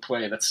throughout the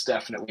play that's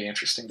definitely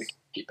interesting to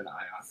keep an eye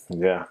on.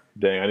 Yeah.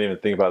 Dang, I didn't even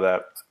think about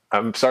that.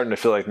 I'm starting to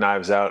feel like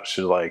Knives Out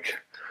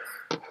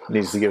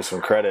needs to give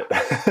some credit.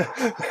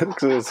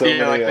 There's so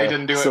many, like they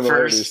didn't do it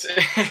first.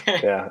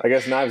 Yeah, I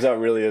guess Knives Out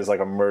really is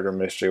like a murder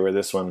mystery, where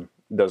this one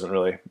doesn't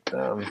really.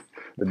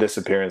 The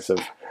disappearance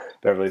of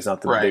Beverly is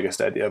not the biggest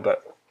idea,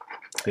 but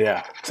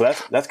yeah. So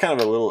that's kind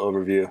of a little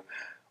overview.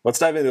 Let's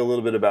dive into a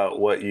little bit about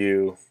what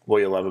you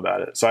love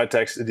about it. So I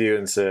texted you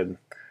and said,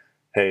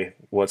 "Hey,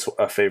 what's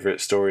a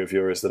favorite story of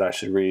yours that I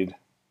should read?"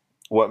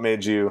 What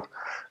made you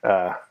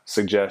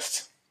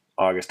suggest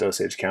August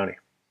Osage County?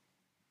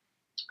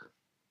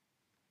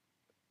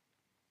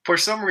 For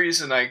some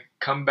reason, I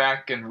come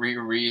back and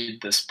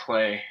reread this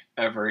play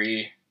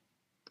every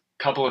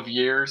couple of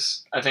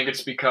years. I think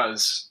it's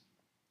because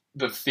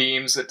the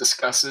themes it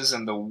discusses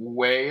and the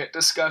way it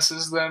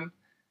discusses them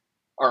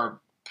are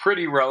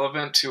pretty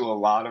relevant to a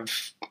lot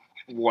of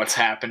what's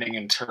happening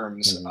in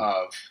terms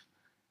of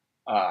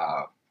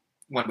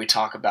when we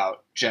talk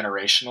about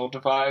generational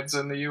divides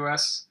in the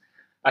U.S.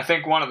 I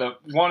think one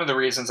of the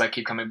reasons I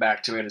keep coming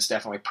back to it is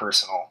definitely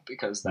personal,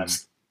 because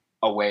that's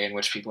a way in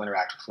which people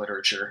interact with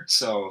literature.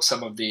 So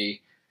some of the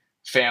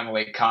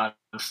family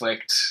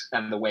conflict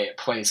and the way it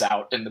plays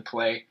out in the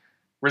play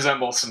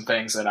resembles some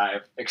things that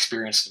I've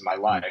experienced in my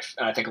life.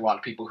 And I think a lot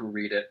of people who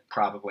read it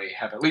probably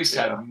have at least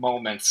had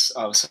moments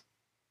of some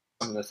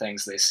of the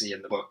things they see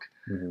in the book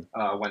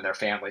when their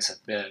families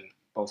have been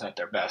both at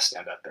their best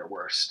and at their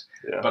worst.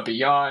 Yeah. But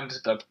beyond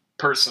the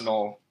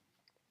personal,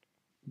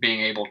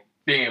 being able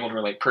to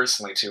relate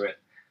personally to it,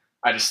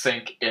 I just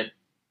think it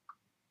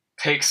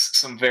takes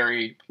some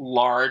very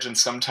large and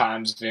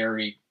sometimes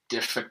very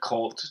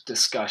difficult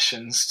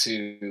discussions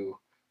to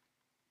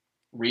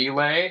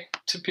relay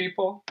to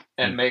people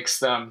and makes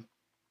them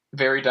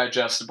very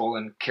digestible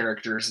in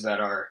characters that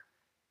are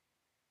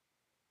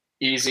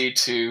easy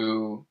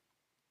to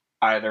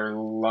either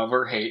love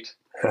or hate,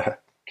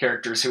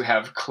 characters who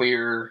have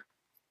clear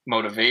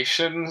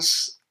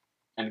motivations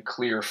and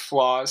clear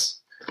flaws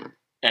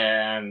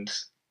and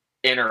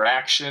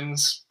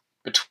interactions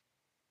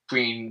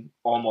between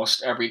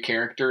almost every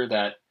character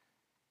that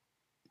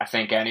I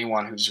think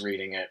anyone who's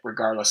reading it,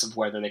 regardless of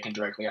whether they can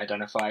directly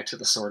identify to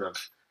the sort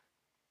of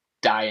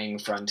dying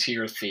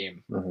frontier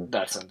theme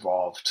that's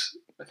involved,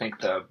 I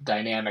think the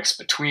dynamics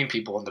between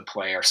people in the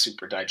play are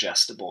super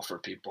digestible for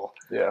people.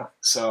 Yeah.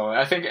 So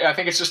I think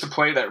it's just a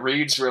play that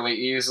reads really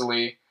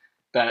easily,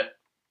 that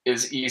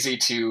is easy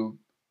to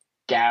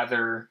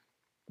gather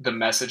the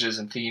messages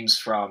and themes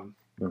from.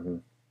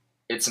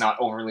 It's not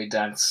overly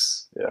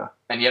dense. Yeah.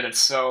 And yet it's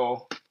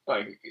so,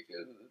 like,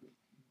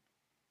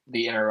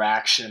 the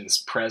interactions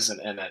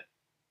present in it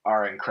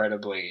are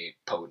incredibly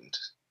potent,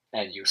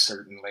 and you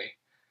certainly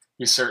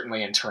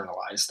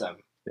internalize them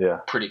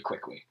pretty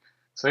quickly.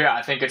 So yeah,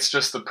 I think it's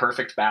just the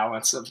perfect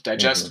balance of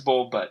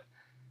digestible but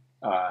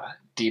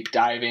deep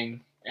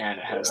diving, and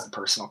it has the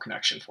personal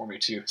connection for me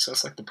too. So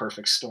it's like the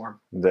perfect storm.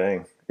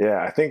 Dang.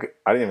 Yeah, I think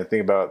I didn't even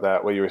think about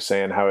that, what you were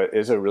saying, how it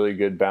is a really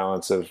good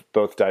balance of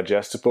both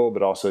digestible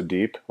but also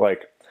deep.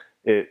 Like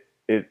it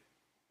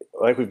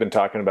like we've been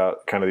talking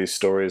about, kind of these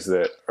stories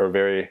that are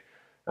very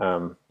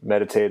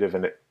meditative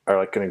and are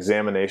like an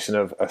examination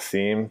of a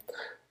theme.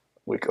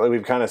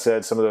 We've kind of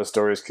said some of those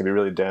stories can be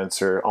really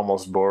dense or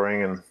almost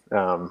boring,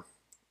 and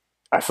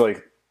I feel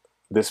like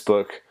this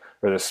book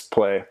or this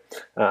play,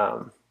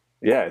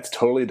 it's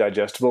totally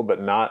digestible,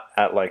 but not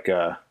at like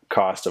a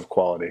cost of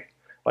quality.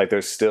 Like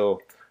there's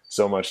still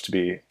so much to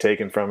be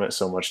taken from it,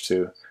 so much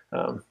of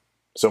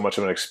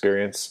an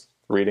experience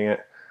reading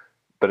it,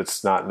 but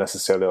it's not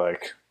necessarily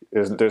like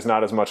there's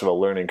not as much of a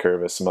learning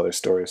curve as some other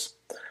stories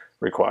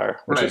require,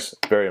 which is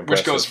very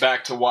impressive. Which goes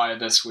back to why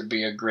this would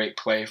be a great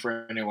play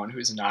for anyone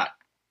who's not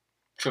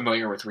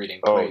familiar with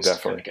reading plays to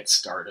kind of get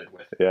started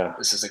with. Yeah.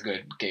 This is a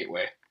good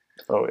gateway.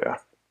 Oh, yeah.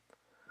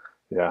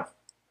 Yeah.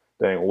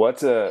 Dang.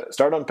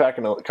 Start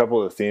unpacking a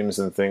couple of the themes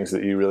and things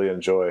that you really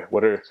enjoy.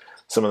 What are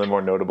some of the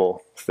more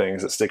notable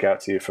things that stick out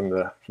to you from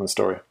the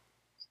story?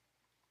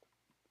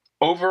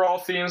 Overall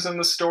themes in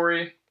the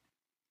story,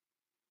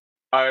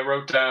 I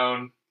wrote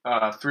down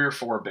 3 or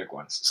 4 big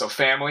ones. So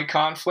family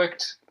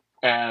conflict,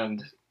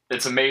 and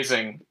it's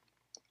amazing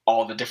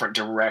all the different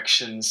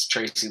directions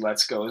Tracy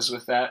Letts goes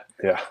with that.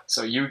 Yeah.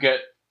 So you get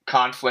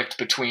conflict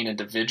between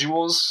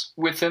individuals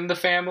within the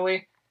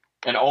family,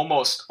 and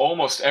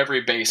almost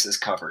every base is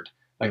covered.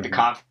 Like the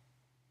conflict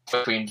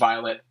between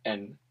Violet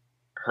and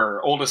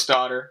her oldest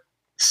daughter,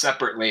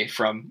 separately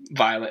from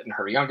Violet and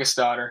her youngest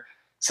daughter,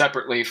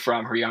 separately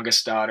from her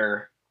youngest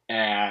daughter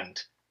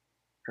and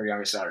her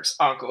youngest daughter's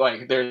uncle.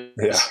 Like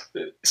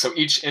so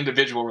each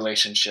individual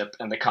relationship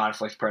and the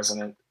conflict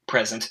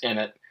present in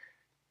it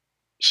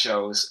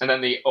shows, and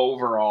then the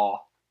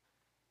overall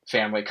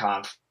family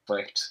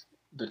conflict,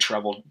 the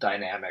troubled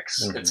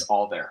dynamics, it's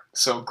all there.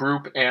 So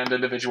group and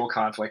individual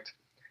conflict.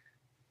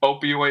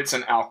 Opioids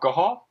and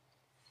alcohol.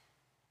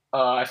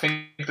 I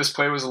think this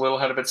play was a little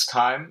ahead of its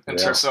time.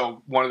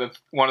 So one of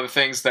the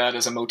things that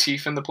is a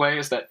motif in the play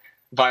is that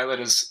Violet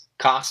is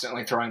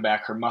constantly throwing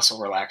back her muscle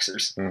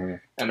relaxers,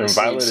 and this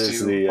Violet leads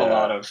is to a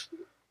lot of.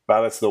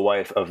 Violet's the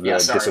wife of the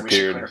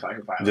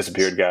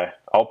disappeared guy.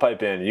 I'll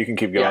pipe in. You can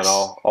keep going. Yes.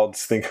 I'll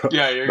just think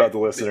about the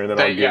listener, and then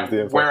I'll give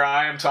the info. Where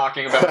I am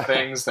talking about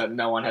things that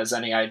no one has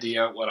any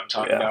idea what I'm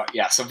talking about.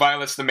 Yeah, so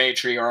Violet's the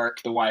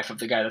matriarch, the wife of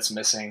the guy that's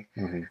missing.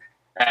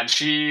 And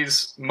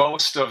she's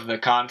most of the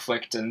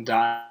conflict and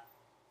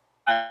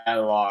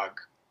dialogue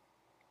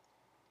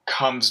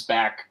comes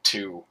back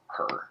to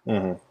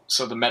her.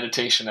 So the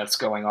meditation that's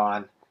going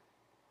on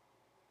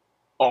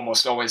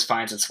almost always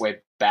finds its way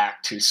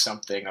back to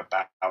something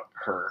about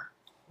her,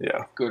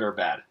 good or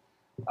bad.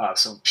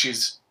 So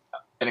she's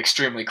an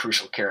extremely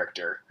crucial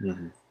character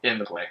in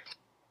the play.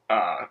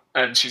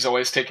 And she's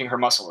always taking her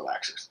muscle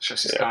relaxers. So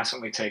she's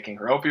constantly taking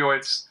her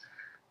opioids.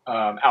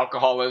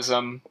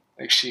 Alcoholism,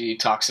 like she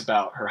talks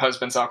about her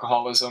husband's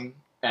alcoholism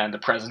and the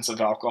presence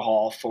of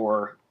alcohol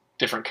for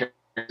different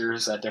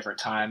characters at different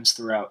times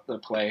throughout the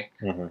play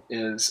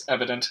is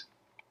evident.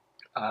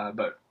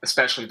 But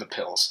especially the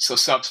pills. So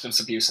substance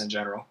abuse in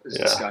general is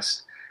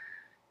discussed.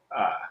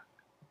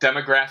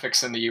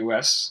 Demographics in the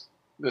U.S.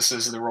 This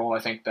is the role I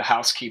think the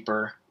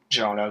housekeeper,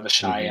 Jonah, the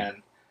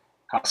Cheyenne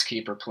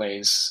housekeeper,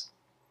 plays,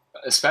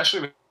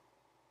 especially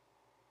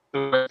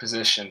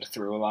positioned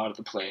through a lot of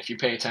the play. If you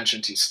pay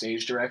attention to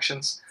stage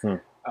directions,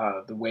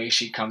 the way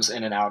she comes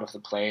in and out of the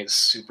play is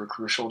super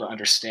crucial to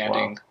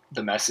understanding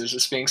the message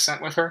that's being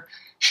sent with her.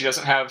 She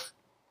doesn't have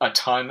a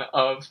ton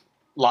of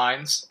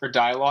lines or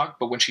dialogue,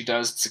 but when she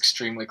does, it's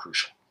extremely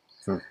crucial.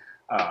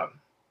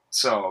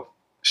 So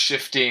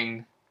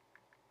shifting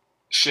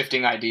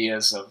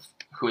ideas of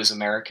who is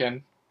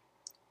American,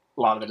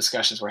 a lot of the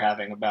discussions we're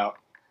having about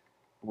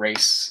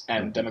race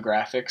and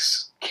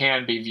demographics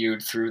can be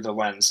viewed through the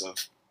lens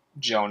of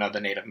Jonah,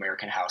 the Native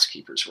American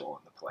housekeeper's role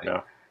in the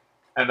play.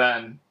 And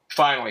then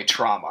finally,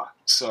 trauma.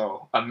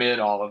 So amid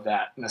all of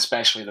that, and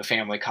especially the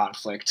family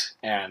conflict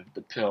and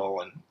the pill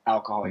and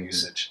alcohol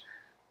usage,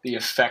 the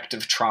effect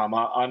of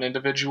trauma on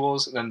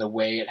individuals and then the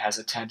way it has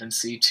a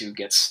tendency to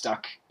get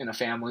stuck in a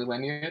family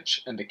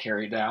lineage and to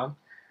carry down,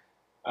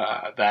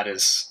 that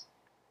is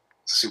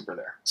super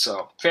there.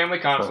 So family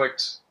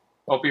conflict,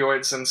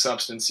 opioids and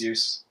substance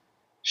use,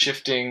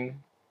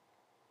 shifting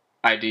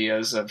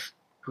ideas of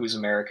who's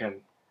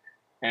American,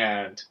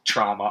 and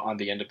trauma on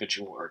the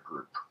individual or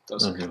group.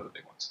 Those are kind of the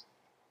big ones.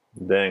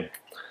 Dang.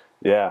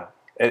 Yeah.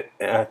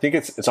 I think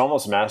it's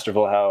almost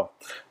masterful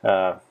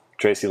how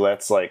Tracy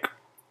Letts, like,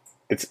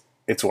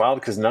 it's wild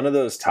because none of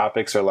those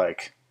topics are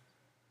like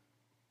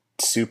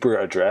super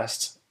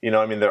addressed. You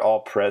know, I mean, they're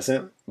all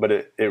present, but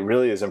it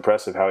really is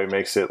impressive how he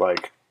makes it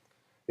like,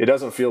 it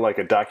doesn't feel like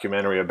a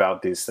documentary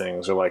about these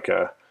things or like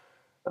a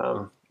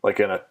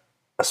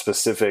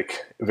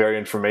specific, very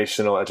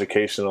informational,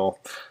 educational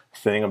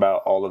thing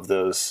about all of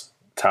those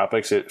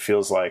topics. It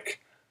feels like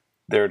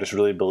they're just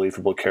really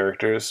believable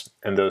characters,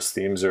 and those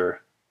themes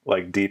are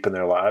like deep in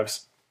their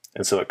lives.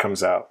 And so it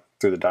comes out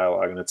through the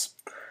dialogue, and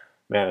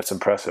it's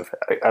impressive.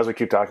 As we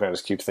keep talking, I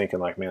just keep thinking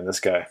like, man, this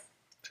guy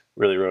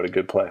really wrote a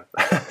good play.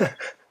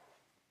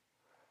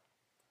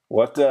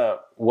 What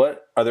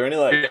are there any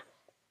like...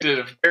 He did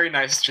a very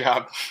nice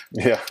job.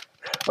 Yeah.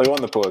 Well, he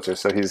won the Pulitzer,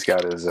 so he's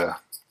got his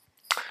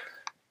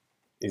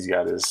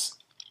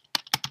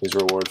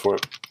reward for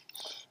it.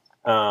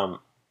 Are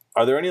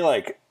there any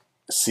like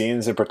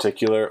scenes in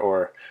particular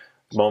or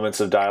moments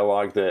of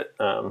dialogue that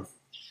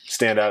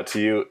stand out to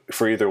you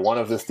for either one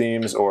of the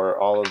themes or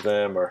all of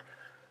them or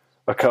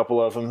a couple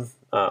of them,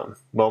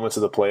 moments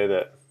of the play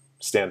that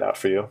stand out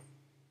for you?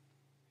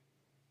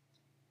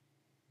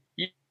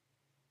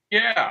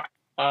 Yeah.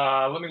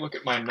 Let me look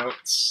at my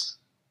notes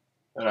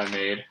that I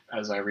made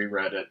as I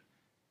reread it.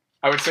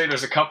 I would say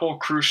there's a couple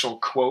crucial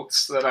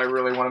quotes that I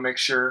really want to make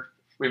sure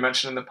we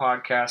mention in the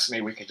podcast.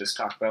 Maybe we can just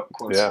talk about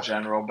quotes in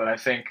general, but I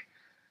think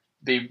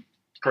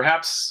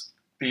perhaps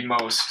the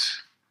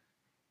most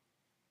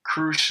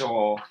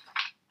crucial,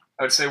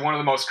 I would say one of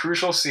the most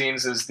crucial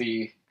scenes is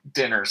the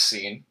dinner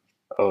scene.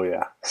 Oh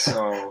yeah.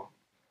 So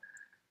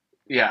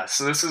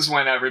this is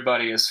when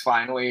everybody is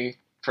finally,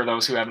 for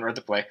those who haven't read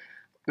the play,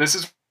 this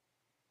is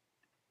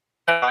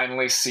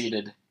finally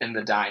seated in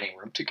the dining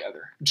room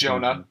together.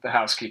 Jonah, the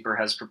housekeeper,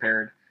 has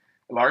prepared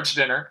a large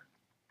dinner.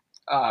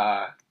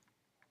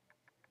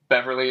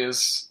 Beverly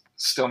is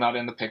still not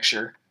in the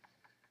picture,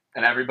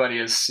 and everybody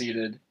is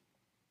seated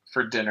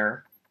for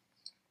dinner.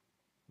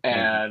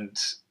 And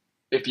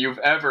if you've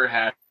ever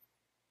had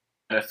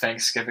a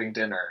Thanksgiving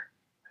dinner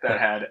that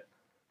had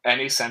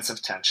any sense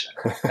of tension,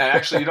 and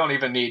actually you don't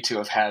even need to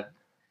have had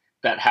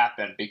that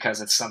happen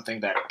because it's something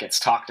that gets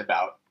talked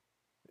about.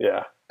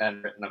 Yeah.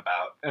 And written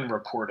about and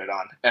reported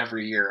on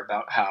every year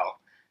about how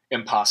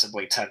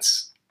impossibly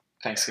tense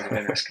Thanksgiving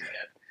dinners can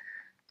get.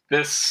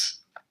 This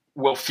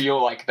will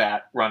feel like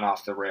that run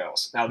off the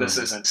rails. Now, this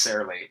isn't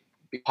necessarily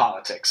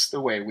politics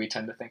the way we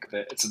tend to think of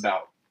it. It's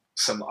about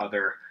some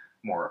other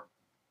more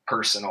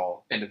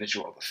personal,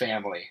 individual, the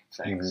family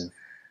things.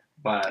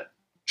 But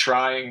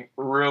trying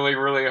really,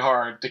 really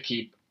hard to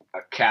keep a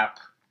cap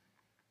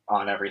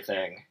on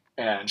everything.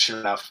 And sure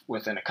enough,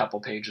 within a couple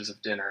pages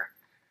of dinner,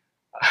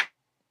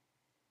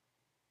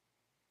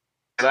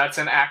 that's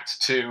in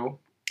Act 2.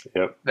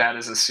 Yep. That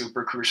is a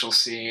super crucial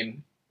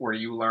scene where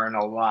you learn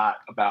a lot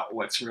about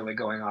what's really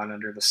going on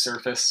under the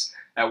surface.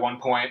 At one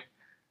point,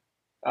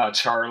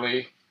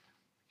 Charlie,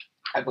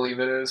 I believe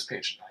it is,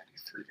 page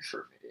 93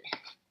 for me.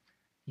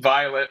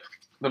 Violet,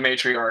 the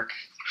matriarch,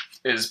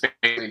 is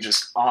basically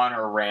just on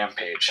a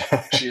rampage.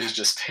 She is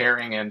just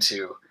tearing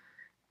into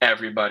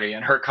everybody.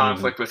 And her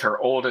conflict with her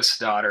oldest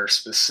daughter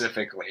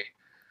specifically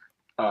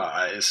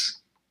is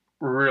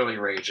really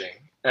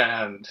raging.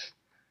 And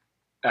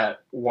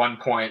at one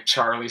point,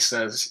 Charlie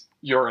says,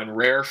 "You're in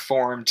rare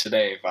form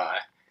today, Vi,"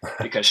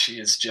 because she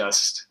is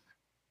just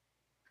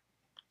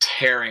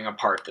tearing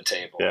apart the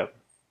table. Yep.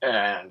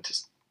 And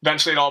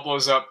eventually it all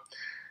blows up.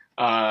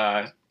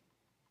 I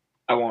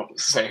won't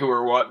say who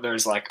or what.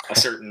 There's like a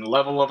certain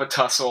level of a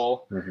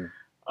tussle,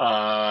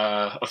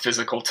 a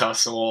physical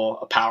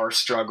tussle, a power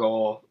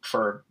struggle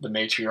for the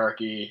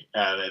matriarchy.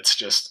 And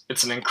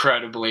it's an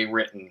incredibly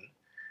written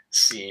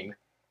scene.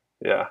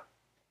 Yeah.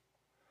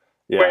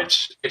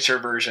 Which picture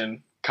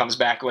version comes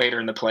back later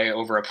in the play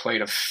over a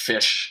plate of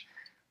fish.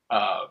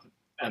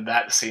 And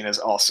that scene is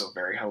also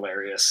very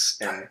hilarious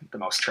in the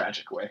most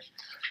tragic way.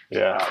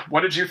 Yeah.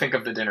 What did you think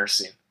of the dinner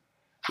scene?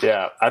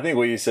 Yeah, I think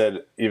what you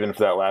said, even for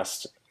that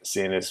last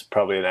scene, is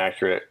probably an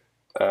accurate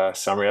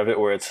summary of it,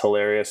 where it's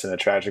hilarious in a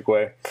tragic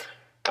way.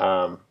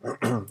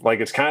 Like,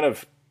 it's kind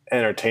of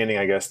entertaining,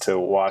 I guess, to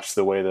watch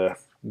the way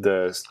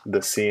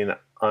the scene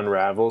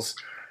unravels.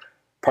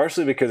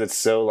 Partially because it's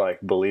so like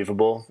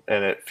believable,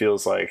 and it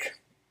feels like,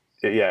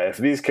 if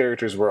these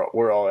characters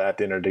were all at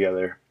dinner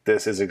together,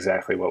 this is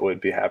exactly what would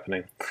be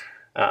happening.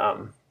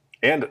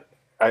 And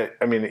I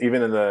mean,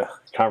 even in the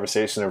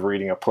conversation of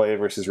reading a play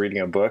versus reading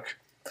a book,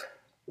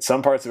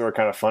 some parts of it were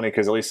kind of funny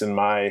because, at least in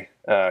my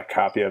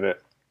copy of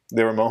it,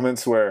 there were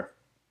moments where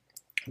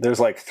there's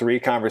like 3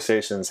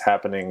 conversations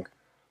happening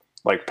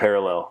like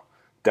parallel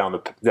down the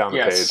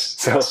page.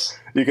 So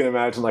you can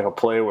imagine like a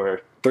play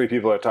where 3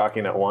 people are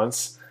talking at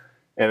once,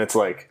 and it's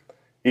like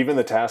even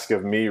the task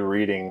of me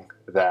reading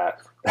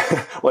that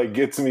like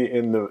gets me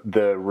in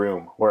the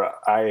room where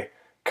I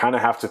kind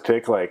of have to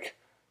pick, like,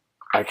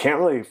 I can't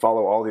really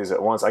follow all these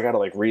at once. I got to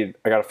like read,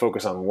 I got to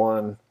focus on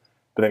one,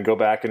 but then go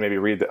back and maybe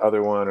read the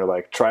other one, or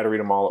like try to read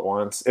them all at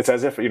once. It's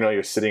as if,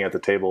 you're sitting at the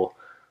table,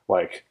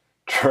 like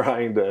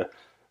trying to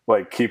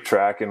like keep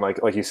track and like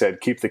you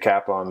said, keep the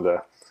cap on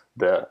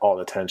all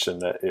the tension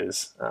that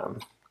is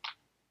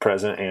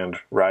present and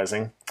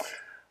rising.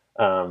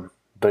 But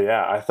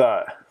yeah, I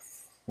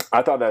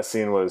thought that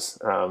scene was,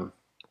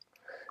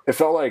 it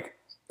felt like,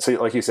 so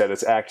like you said,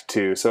 it's act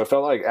 2. So it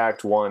felt like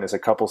act 1 is a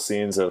couple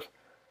scenes of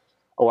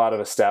a lot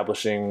of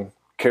establishing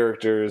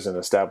characters and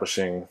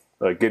establishing,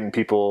 like, getting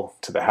people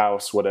to the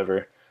house,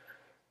 whatever.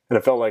 And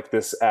it felt like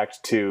this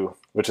act 2,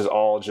 which is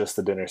all just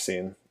the dinner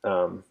scene,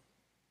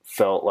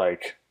 felt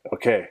like,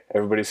 okay,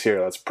 everybody's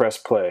here. Let's press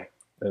play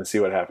and see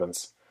what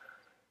happens.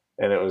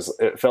 And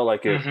it felt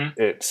like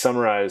it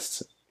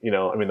summarized,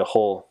 the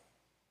whole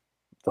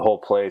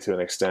play to an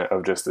extent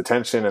of just the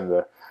tension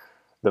and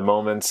the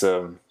moments.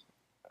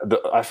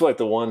 I feel like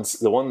the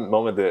one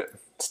moment that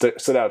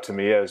stood out to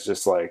me as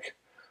just like,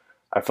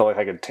 I felt like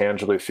I could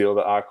tangibly feel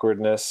the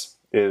awkwardness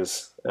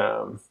is,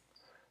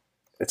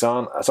 it's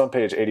on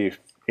page 80,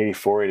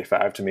 84,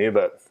 85 to me,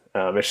 but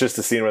it's just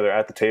the scene where they're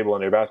at the table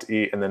and they're about to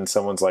eat, and then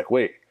someone's like,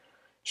 wait,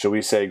 should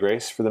we say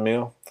grace for the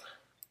meal?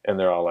 And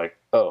they're all like,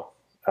 oh,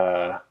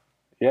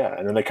 yeah.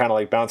 And then they kind of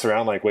like bounce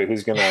around like, wait,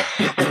 who's gonna,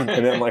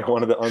 and then like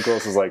one of the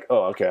uncles is like,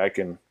 oh, okay, I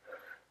can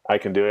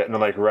do it. And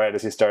then like right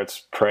as he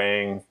starts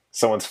praying,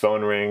 someone's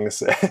phone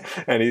rings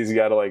and he's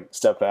got to like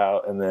step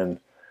out, and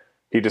then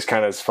he just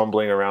kind of is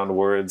fumbling around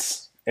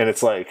words. And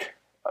it's like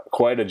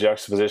quite a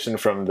juxtaposition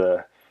from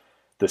the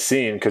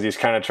scene, because he's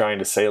kind of trying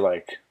to say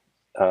like,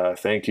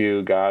 thank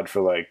you, God,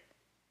 for like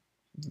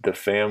the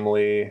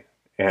family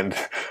and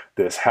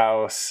this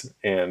house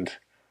and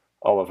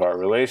all of our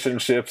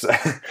relationships.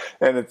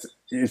 And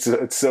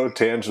it's so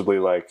tangibly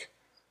like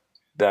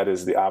that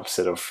is the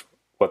opposite of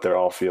what they're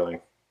all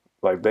feeling.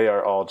 Like they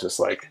are all just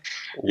like,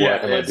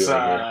 what am I doing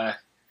here?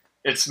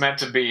 It's meant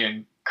to be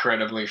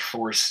incredibly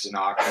forced and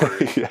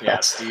awkward.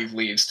 Yeah, Steve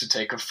leaves to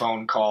take a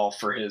phone call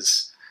for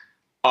his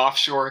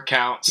offshore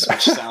accounts,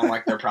 which sound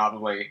like they're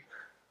probably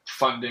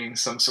funding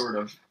some sort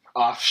of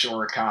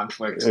offshore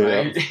conflict.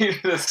 Yeah.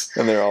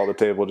 And they're all at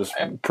the table just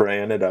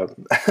praying it up.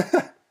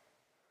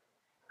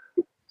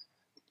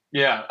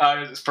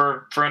 Yeah,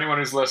 for anyone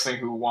who's listening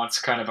who wants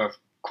kind of a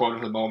quote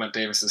of the moment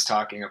Davis is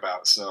talking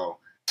about. So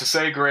to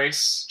say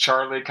grace,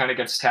 Charlie kind of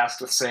gets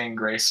tasked with saying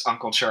grace,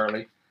 Uncle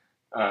Charlie,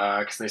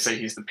 because they say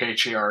he's the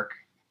patriarch.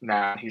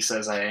 Now he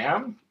says, I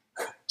am.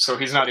 So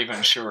he's not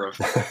even sure of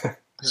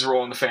his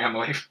role in the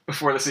family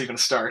before this even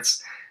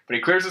starts. But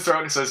he clears his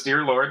throat and says,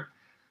 Dear Lord,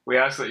 we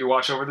ask that you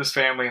watch over this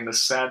family in this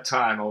sad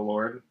time, O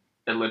Lord,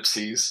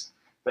 ellipses,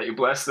 that you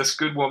bless this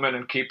good woman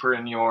and keep her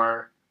in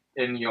your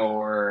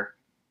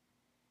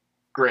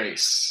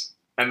grace.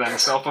 And then the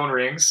cell phone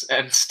rings,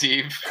 and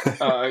Steve,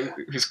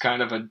 who's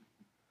kind of a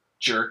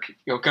jerk,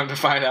 you'll come to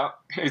find out,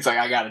 he's like,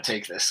 I gotta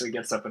take this. So he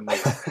gets up and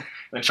leaves.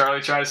 Then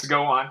Charlie tries to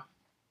go on,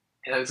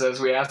 and it says,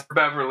 we ask for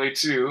Beverly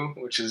too,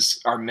 which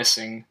is our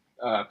missing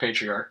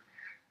patriarch,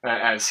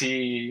 as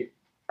he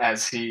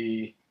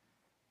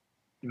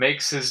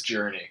makes his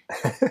journey.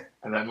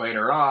 And then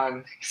later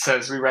on, he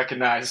says, we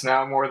recognize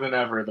now more than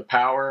ever the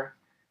power,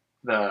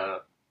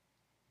 the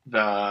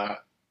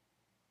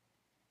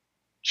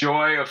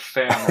joy of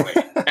family.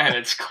 And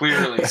it's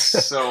clearly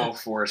so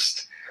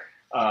forced.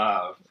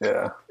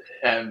 Yeah.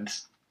 And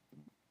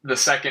the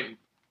second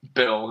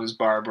Bill, who's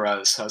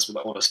Barbara's husband,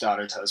 the oldest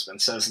daughter's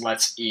husband, says,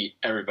 let's eat.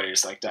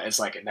 Everybody's like that. It's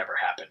like it never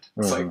happened.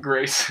 It's like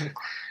grace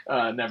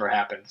never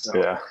happened.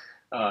 So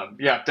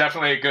yeah,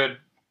 definitely a good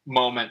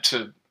moment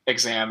to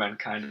examine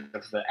kind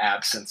of the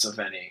absence of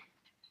any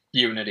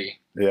unity.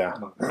 Yeah.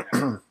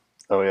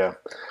 Oh yeah.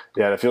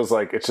 Yeah. It feels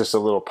like it's just a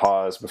little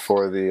pause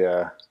before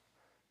the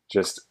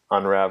just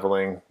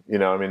unraveling,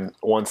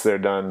 once they're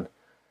done,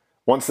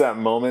 once that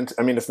moment,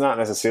 it's not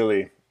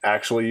necessarily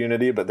actual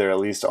unity, but they're at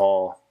least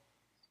all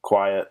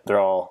quiet. They're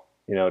all,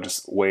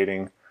 just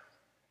waiting.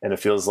 And it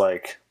feels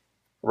like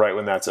right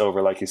when that's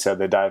over, like you said,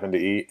 they dive into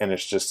eat, and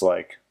it's just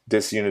like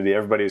disunity.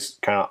 Everybody's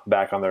kind of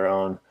back on their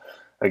own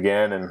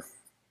again. And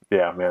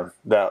yeah, man,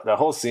 that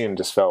whole scene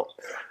just felt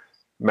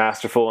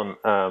masterful.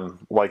 And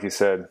like you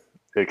said,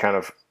 it kind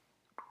of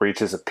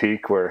reaches a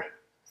peak where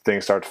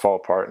things start to fall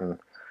apart, and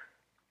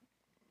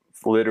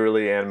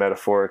literally and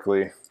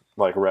metaphorically,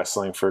 like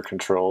wrestling for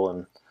control.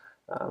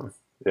 And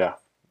yeah,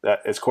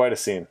 it's quite a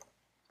scene.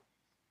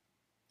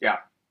 Yeah,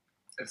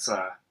 it's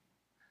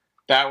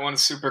that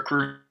one's super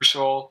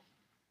crucial.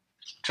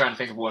 I'm trying to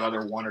think of what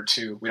other one or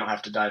two. We don't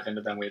have to dive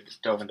into them. We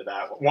dove into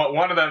that.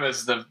 One of them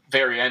is the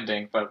very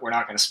ending, but we're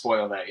not going to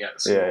spoil that yet.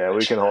 So yeah,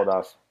 we can hold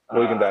off.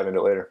 We can dive into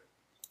it later.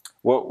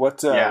 What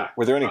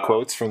were there any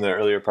quotes from the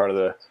earlier part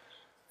of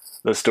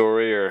the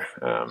story or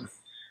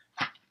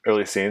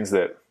early scenes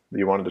that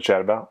you wanted to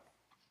chat about?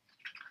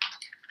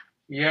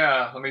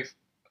 Yeah, let me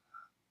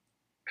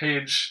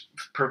page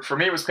for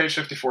me it was page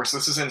 54. So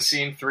this is in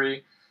scene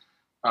 3.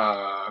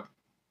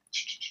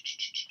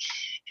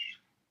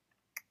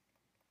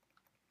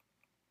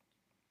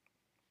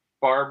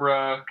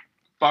 Barbara,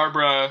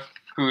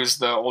 who's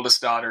the oldest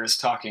daughter, is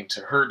talking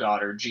to her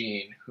daughter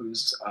Jean,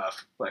 who's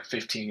like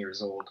 15 years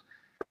old,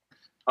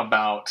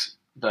 about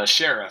the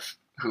sheriff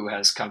who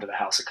has come to the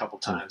house a couple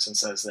times and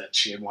says that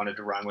she had wanted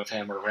to run with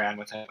him or ran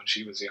with him when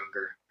she was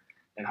younger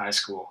in high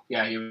school.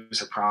 Yeah, he was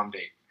her prom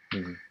date.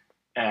 Mm-hmm.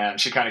 And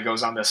she kind of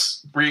goes on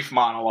this brief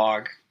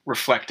monologue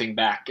reflecting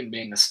back and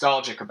being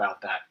nostalgic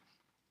about that.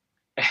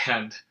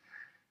 And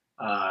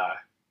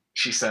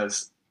she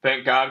says,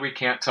 "Thank God we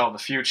can't tell the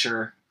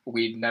future.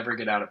 We'd never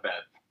get out of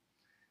bed."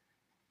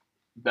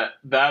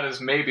 That is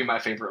maybe my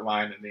favorite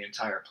line in the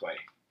entire play,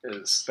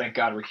 is "Thank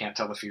God we can't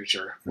tell the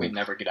future. We'd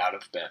never get out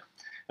of bed."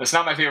 And it's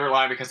not my favorite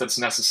line because it's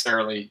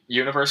necessarily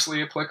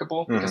universally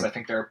applicable, because I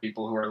think there are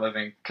people who are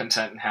living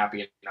content and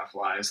happy enough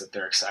lives that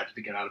they're excited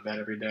to get out of bed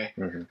every day.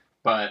 Mm-hmm.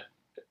 But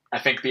I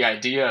think the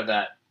idea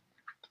that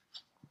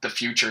the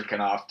future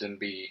can often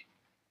be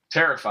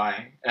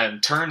terrifying,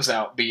 and turns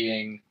out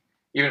being,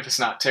 even if it's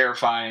not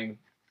terrifying,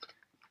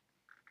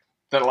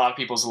 that a lot of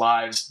people's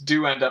lives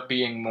do end up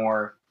being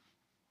more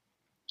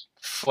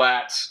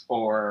flat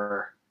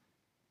or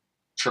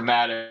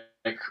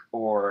traumatic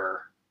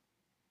or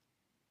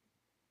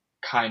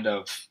kind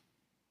of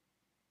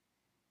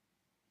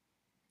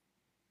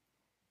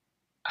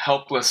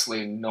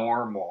helplessly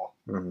normal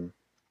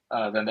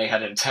than they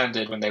had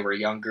intended when they were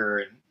younger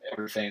and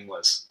everything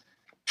was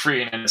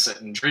free and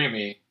innocent and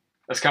dreamy.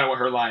 That's kind of what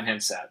her line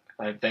hints at.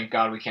 Like, thank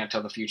God we can't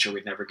tell the future.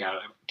 We'd never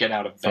get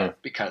out of bed,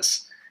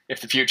 because if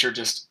the future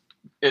just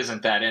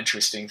isn't that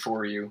interesting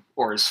for you,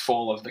 or is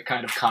full of the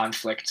kind of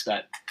conflict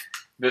that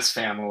this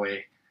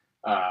family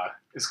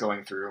is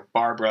going through.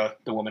 Barbara,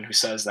 the woman who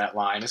says that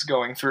line, is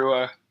going through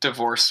a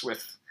divorce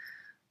with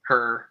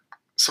her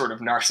sort of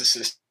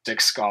narcissistic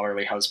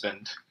scholarly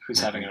husband, who's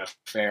having an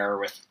affair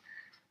with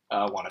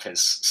one of his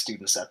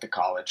students at the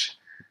college.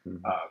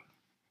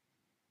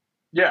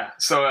 Yeah,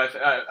 so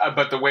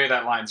but the way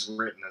that line's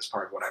written is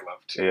part of what I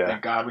love too. Yeah.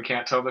 Thank God we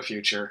can't tell the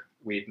future.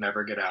 We'd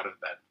never get out of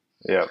bed.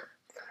 Yeah,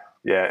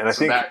 yeah, and I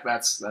think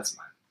that's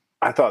mine.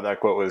 I thought that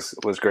quote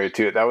was great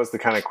too. That was the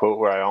kind of quote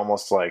where I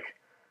almost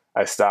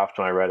I stopped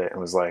when I read it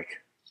and was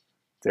like,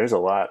 "There's a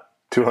lot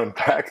to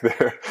unpack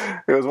there."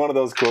 It was one of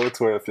those quotes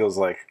where it feels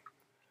like,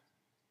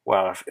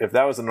 wow, if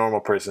that was a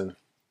normal person,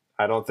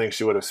 I don't think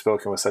she would have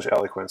spoken with such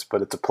eloquence.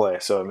 But it's a play,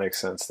 so it makes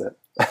sense that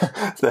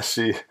that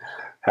she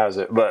has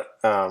it. But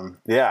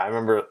yeah, I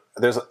remember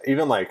there's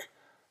even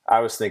I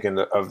was thinking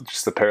of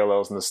just the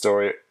parallels in the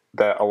story,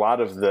 that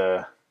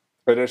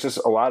there's just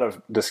a lot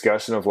of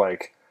discussion of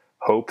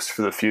hopes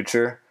for the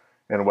future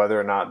and whether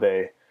or not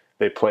they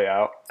play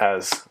out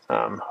as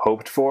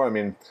hoped for. I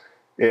mean,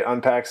 it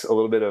unpacks a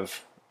little bit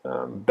of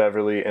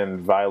Beverly and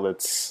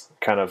Violet's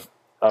kind of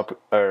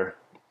or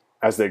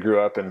as they grew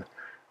up and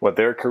what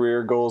their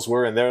career goals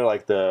were, and they're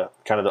the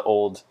kind of the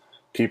old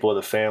people of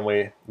the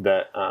family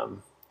that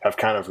have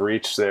kind of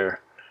reached their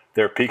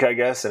peak, I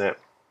guess, and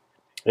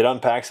it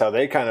unpacks how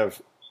they kind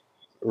of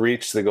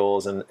reached the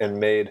goals and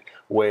made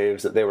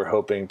waves that they were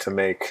hoping to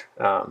make.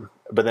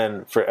 But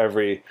then for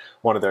every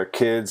one of their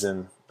kids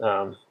and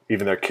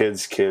even their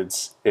kids'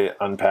 kids, it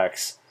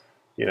unpacks,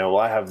 well,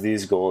 I have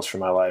these goals for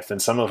my life.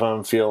 And some of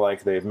them feel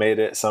like they've made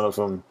it. Some of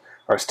them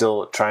are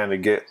still trying to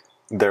get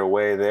their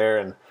way there.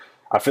 And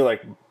I feel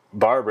like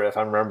Barbara, if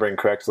I'm remembering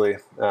correctly,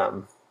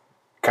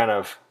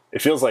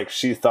 it feels like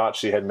she thought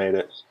she had made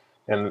it.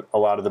 And a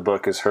lot of the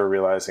book is her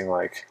realizing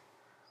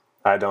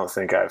I don't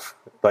think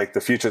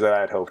the future that I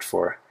had hoped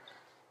for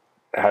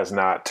has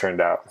not turned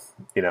out,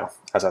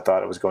 as I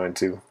thought it was going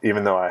to,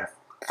 even though I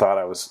thought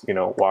I was,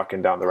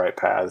 walking down the right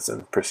paths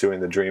and pursuing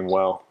the dream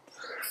well.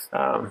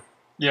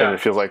 Yeah. And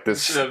it feels like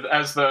this, go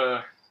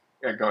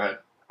ahead.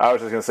 I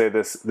was just going to say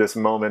this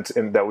moment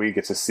that we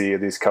get to see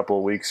these couple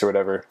of weeks or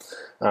whatever,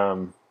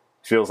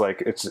 feels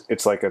like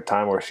it's like a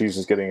time where she's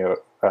just getting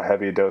a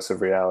heavy dose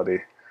of reality,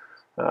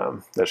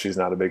 that she's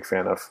not a big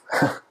fan of.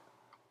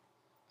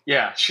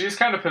 Yeah, she's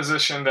kind of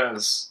positioned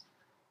as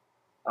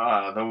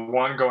the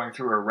one going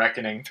through a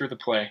reckoning through the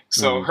play.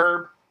 So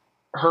her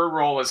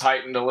role is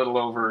heightened a little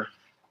over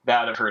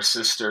that of her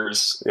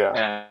sisters,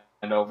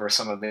 and over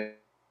some of the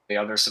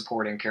other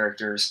supporting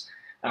characters.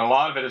 And a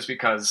lot of it is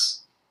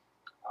because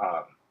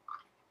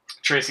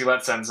Tracy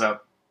Letts ends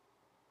up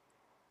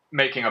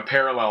making a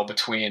parallel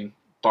between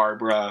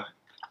Barbara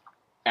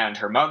and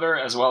her mother,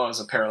 as well as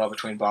a parallel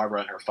between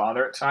Barbara and her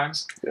father at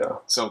times. Yeah.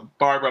 So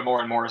Barbara more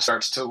and more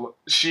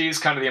she's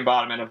kind of the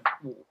embodiment of,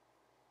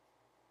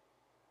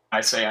 I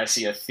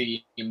see a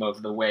theme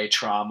of the way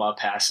trauma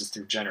passes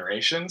through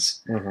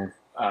generations,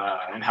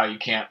 and how you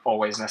can't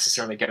always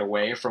necessarily get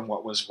away from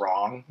what was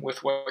wrong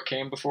with what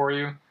came before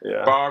you.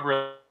 Yeah.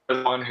 Barbara is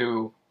the one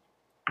who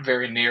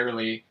very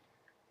nearly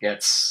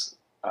gets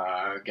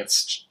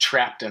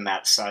trapped in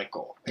that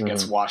cycle and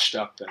gets washed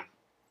up, and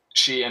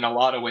she, in a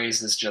lot of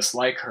ways, is just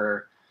like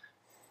her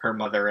her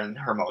mother in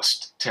her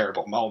most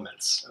terrible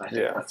moments. And I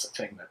think that's a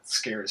thing that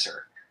scares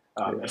her.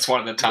 It's one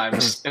of the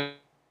times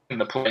in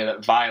the play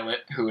that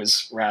Violet, who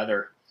is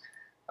rather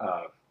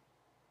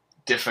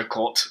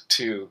difficult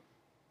to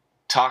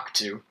talk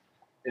to,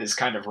 is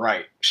kind of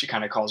right. She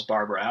kind of calls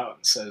Barbara out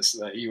and says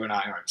that you and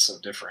I aren't so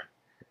different.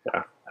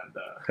 Yeah.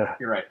 And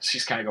you're right.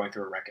 She's kind of going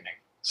through a reckoning.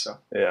 So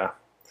yeah,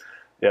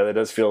 that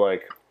does feel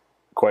like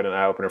quite an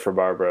eye opener for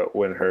Barbara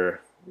when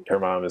her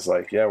mom is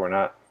like, yeah, we're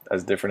not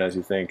as different as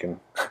you think, and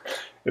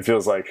it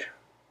feels like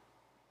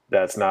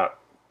that's not.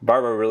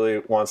 Barbara really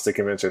wants to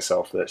convince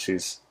herself that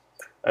she's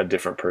a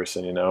different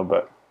person, you know,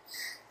 but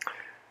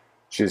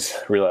she's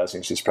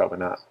realizing she's probably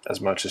not as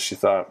much as she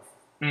thought.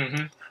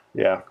 Mm-hmm.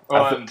 Yeah.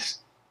 Well,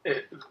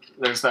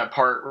 there's that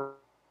part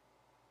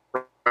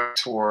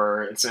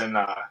where it's in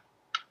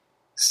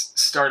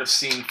start of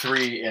scene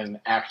 3 in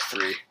Act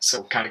 3,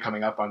 so kind of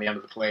coming up on the end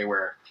of the play,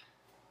 where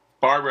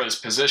Barbara is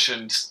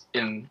positioned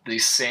in the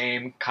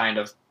same kind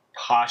of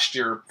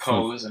posture,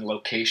 pose, and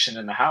location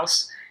in the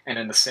house, and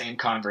in the same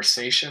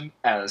conversation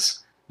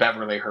as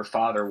Beverly, her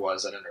father,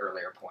 was at an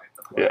earlier point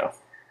in the play. Yeah.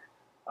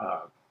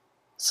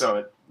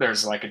 So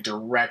there's like a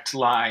direct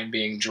line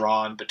being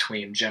drawn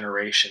between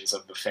generations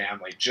of the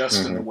family,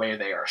 just in the way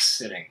they are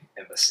sitting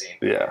in the scene.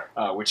 Yeah.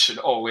 Which should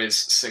always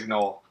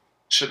signal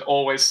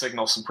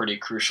some pretty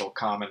crucial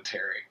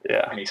commentary.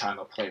 Yeah. Anytime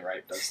a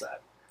playwright does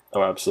that.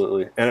 Oh,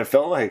 absolutely. And it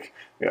felt like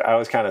I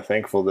was kind of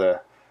thankful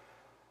to,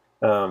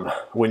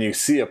 when you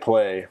see a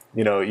play,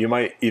 you know, you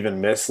might even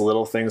miss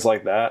little things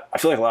like that. I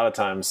feel like a lot of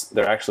times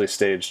they're actually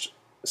staged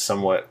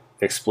somewhat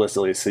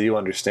explicitly, so you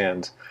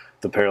understand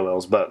the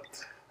parallels. But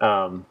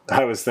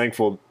I was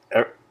thankful.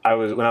 When I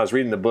was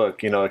reading the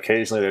book, you know,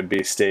 occasionally there'd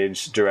be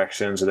stage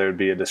directions or there'd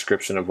be a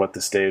description of what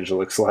the stage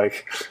looks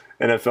like,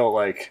 and it felt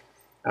like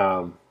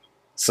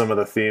some of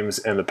the themes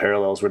and the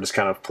parallels were just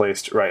kind of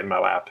placed right in my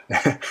lap,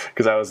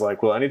 because I was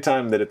like, well,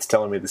 anytime that it's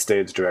telling me the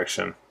stage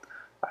direction,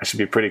 I should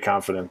be pretty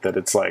confident that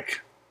it's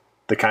like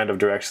the kind of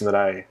direction that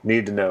I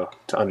need to know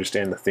to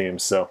understand the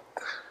themes. So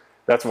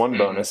that's one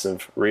bonus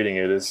of reading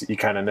it, is you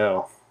kind of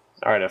know,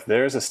 all right, if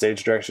there's a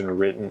stage direction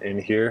written in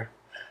here,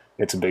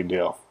 it's a big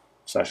deal.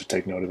 So I should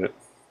take note of it.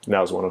 And that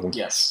was one of them.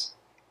 Yes.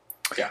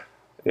 Yeah.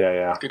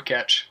 Yeah. Good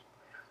catch.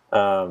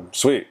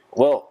 Sweet.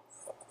 Well,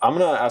 I'm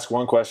going to ask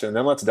one question, and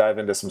then let's dive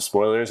into some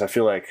spoilers. I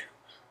feel like,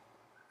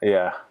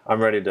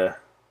 I'm ready to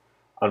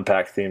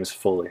unpack themes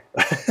fully.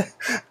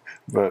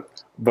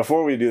 But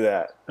before we do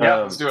that,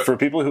 let's do it. For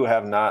people who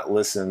have not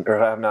listened or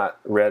have not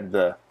read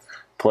the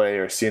play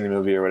or seen the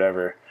movie or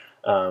whatever,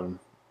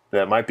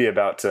 that might be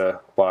about to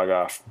log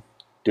off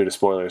due to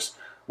spoilers,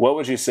 what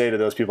would you say to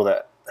those people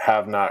that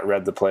have not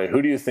read the play?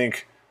 Who do you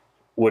think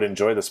would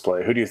enjoy this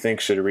play? Who do you think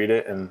should read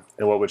it, and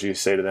what would you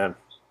say to them?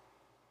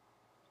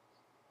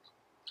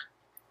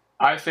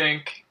 I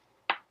think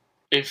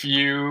if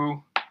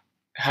you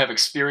have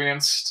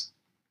experienced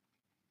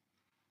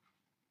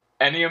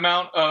any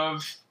amount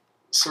of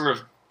sort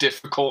of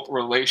difficult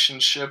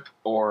relationship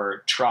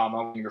or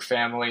trauma in your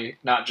family,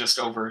 not just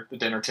over the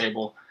dinner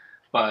table,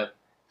 but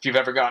if you've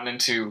ever gotten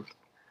into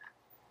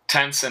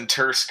tense and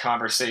terse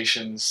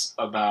conversations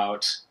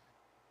about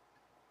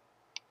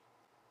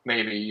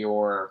maybe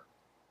your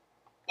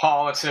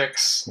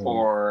politics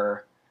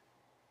or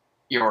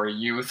your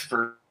youth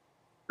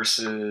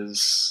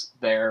versus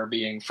their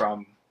being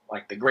from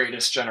like the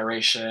greatest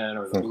generation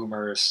or the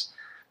boomers,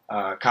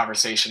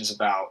 conversations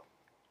about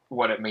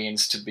what it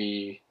means to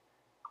be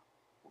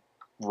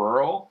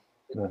rural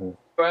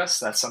US.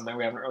 That's something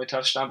we haven't really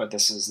touched on, but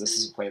this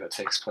is a play that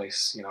takes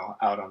place, you know,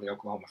 out on the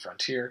Oklahoma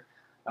frontier.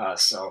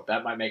 So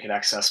that might make it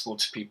accessible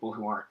to people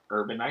who aren't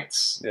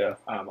urbanites. Yeah.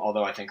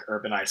 Although I think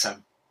urbanites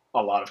have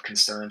a lot of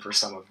concern for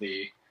some of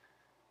the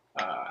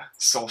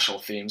social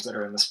themes that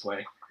are in this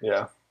play.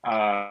 Yeah.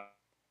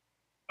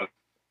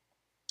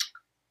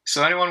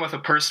 So anyone with a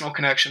personal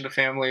connection to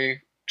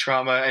family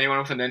trauma, anyone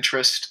with an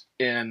interest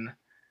in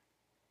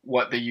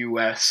what the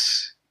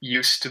U.S.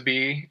 used to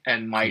be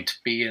and might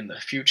be in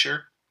the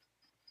future,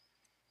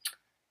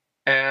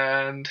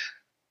 and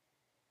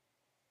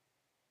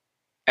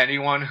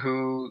anyone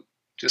who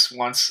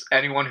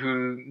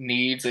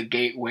needs a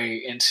gateway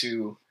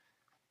into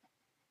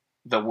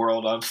the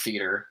world of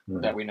theater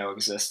that we know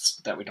exists,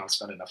 but that we don't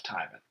spend enough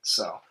time in.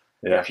 So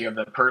if you have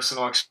the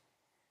personal experience,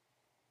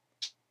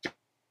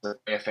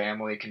 a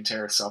family can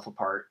tear itself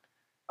apart,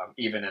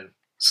 even in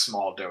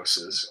small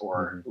doses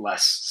or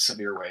less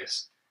severe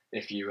ways.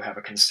 If you have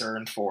a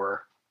concern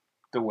for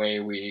the way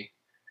we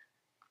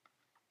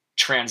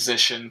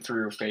transition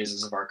through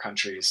phases of our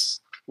country's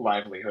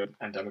livelihood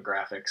and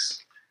demographics,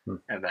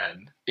 and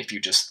then if you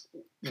just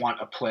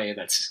want a play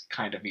that's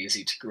kind of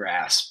easy to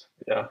grasp,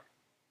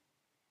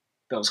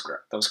 those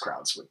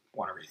crowds would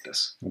want to read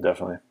this.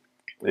 Definitely.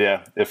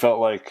 Yeah, it felt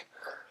like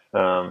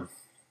you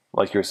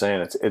were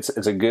saying,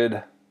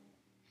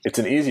 it's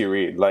an easy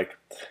read. Like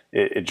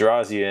it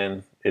draws you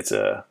in. It's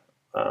a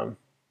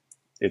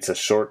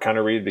short kind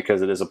of read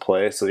because it is a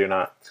play, so you're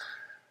not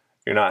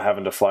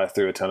having to fly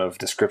through a ton of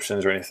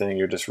descriptions or anything.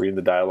 You're just reading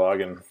the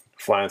dialogue and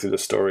flying through the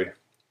story.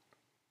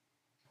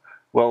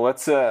 Well,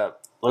 let's do a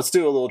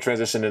little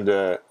transition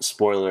into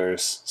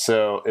spoilers.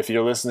 So if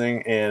you're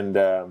listening and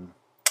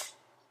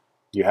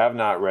you have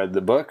not read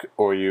the book,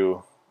 or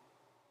you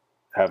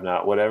have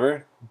not,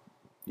 whatever,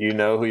 you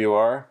know who you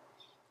are.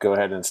 Go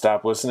ahead and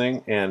stop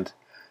listening. And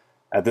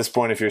at this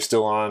point, if you're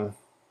still on,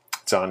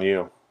 it's on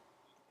you.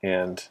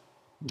 And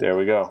there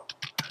we go.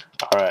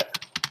 All right.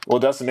 Well,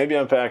 Dustin, maybe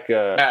unpack.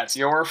 That's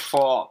your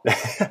fault.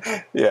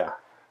 Yeah.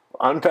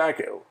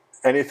 Unpack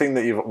anything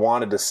that you've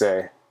wanted to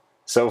say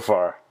so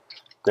far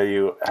that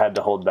you had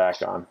to hold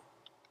back on.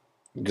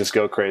 Just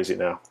go crazy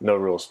now. No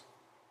rules.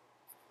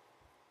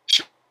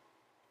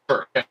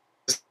 Sure.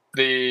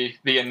 The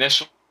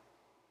initial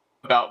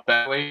about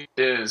Beverly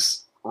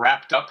is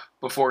wrapped up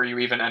before you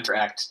even enter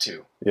Act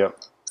 2. Yep.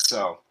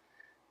 So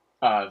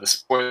the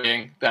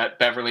spoiling that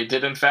Beverly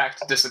did in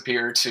fact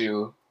disappear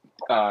to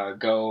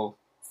go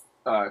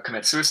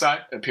commit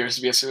suicide. It appears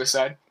to be a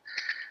suicide.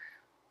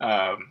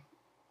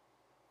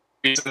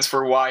 Reasons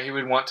for why he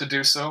would want to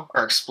do so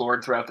are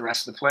explored throughout the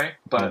rest of the play,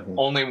 but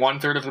only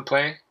 1/3 of the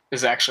play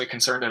is actually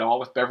concerned at all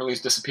with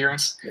Beverly's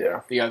disappearance.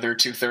 Yeah. The other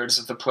 2/3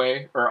 of the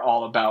play are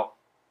all about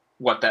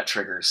what that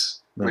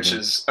triggers, which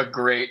is a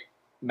great,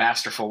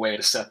 masterful way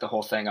to set the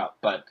whole thing up.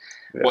 But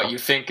what you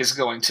think is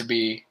going to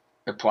be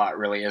the plot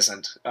really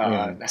isn't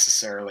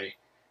necessarily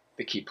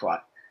the key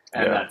plot.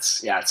 And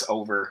it's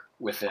over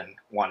within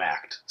one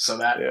act. So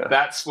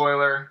that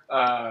spoiler,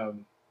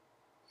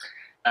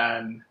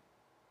 and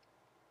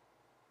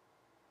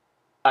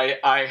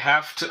I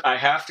have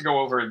to go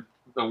over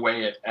the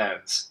way it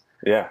ends.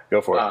 Yeah,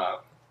 go for it.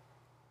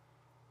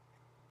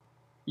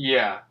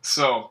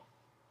 So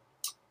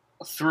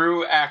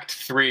through Act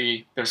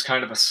 3, there's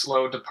kind of a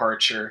slow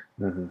departure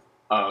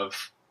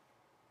of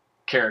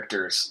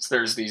characters. So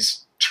there's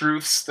these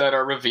truths that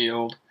are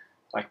revealed,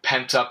 like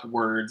pent-up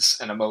words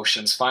and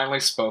emotions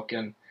finally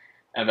spoken,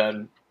 and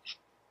then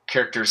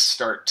characters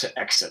start to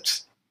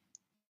exit.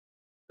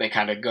 They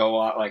kind of go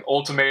on, like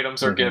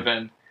ultimatums are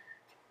given,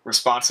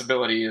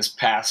 responsibility is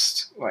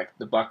passed, like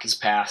the buck is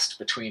passed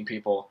between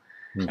people,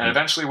 and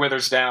eventually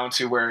withers down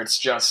to where it's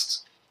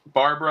just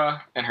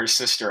Barbara and her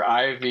sister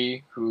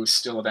Ivy, who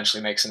still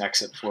eventually makes an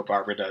exit before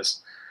Barbara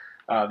does,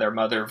 their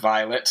mother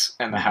Violet,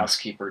 and the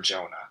housekeeper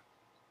Jonah.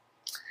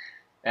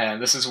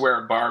 And this is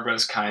where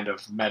Barbara's kind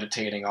of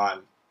meditating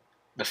on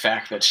the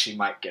fact that she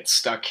might get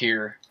stuck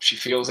here. She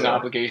feels an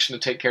obligation to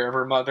take care of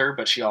her mother,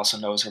 but she also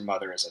knows her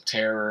mother is a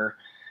terror.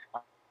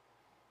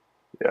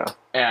 Yeah.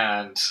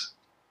 And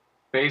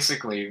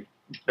basically,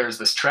 there's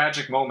this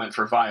tragic moment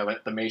for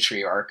Violet, the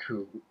matriarch,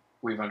 who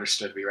we've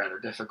understood to be rather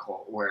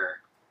difficult,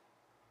 where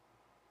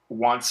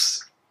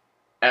once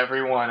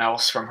everyone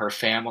else from her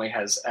family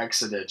has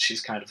exited,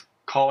 she's kind of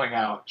calling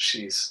out.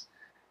 She's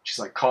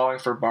like calling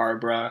for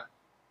Barbara,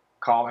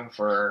 calling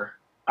for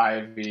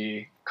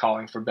Ivy,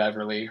 calling for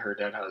Beverly, her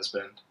dead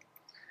husband.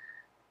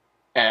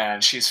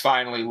 And she's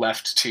finally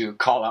left to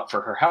call out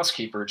for her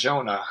housekeeper,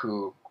 Jonah,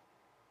 who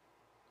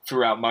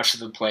throughout much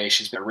of the play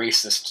she's been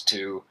racist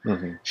to.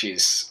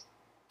 She's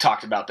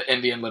talked about the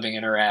Indian living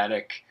in her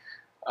attic,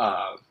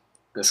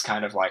 this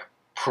kind of like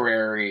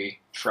prairie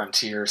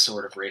frontier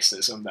sort of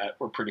racism that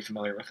we're pretty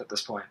familiar with at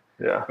this point.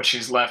 Yeah. But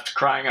she's left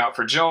crying out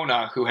for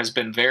Jonah, who has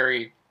been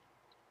very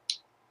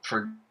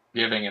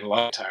forgiving and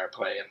loving the entire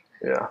play. And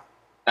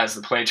as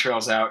the play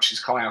trails out, she's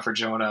calling out for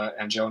Jonah,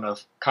 and Jonah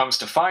comes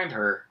to find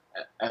her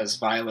as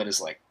Violet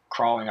is like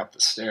crawling up the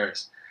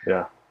stairs.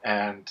 Yeah.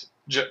 And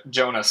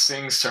Jonah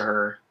sings to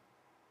her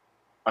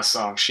a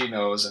song she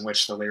knows, in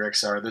which the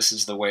lyrics are, "This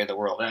is the way the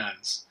world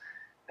ends."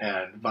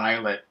 And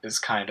Violet is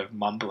kind of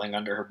mumbling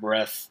under her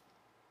breath,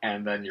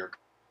 "And then you're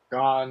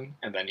gone,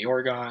 and then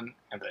you're gone,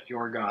 and then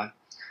you're gone."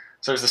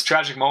 So there's this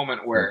tragic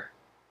moment where,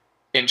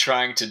 in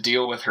trying to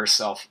deal with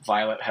herself,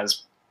 Violet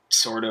has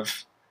sort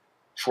of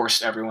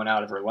forced everyone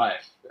out of her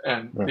life.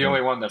 And the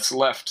only one that's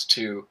left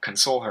to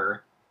console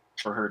her,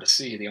 for her to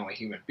see, the only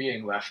human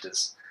being left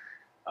is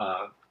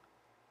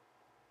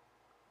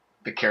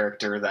the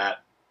character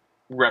that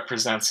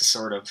represents a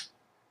sort of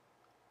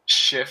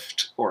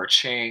shift or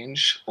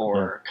change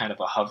or kind of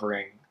a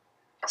hovering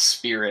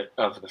spirit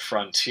of the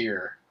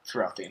frontier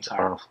throughout the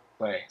entire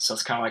play. So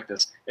it's kind of like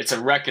this, it's a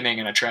reckoning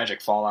and a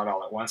tragic fallout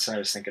all at once, and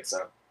I just think it's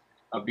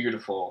a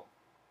beautiful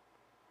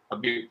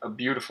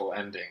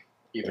ending,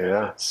 even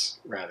if it's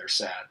rather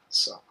sad.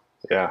 So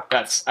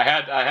that's I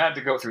had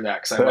to go through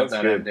that because I love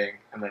that ending.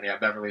 And then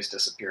Beverly's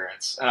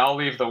disappearance, and I'll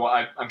leave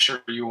I'm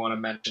sure you want to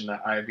mention the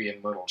Ivy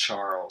and Little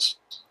Charles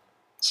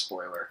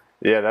spoiler.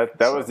 Yeah,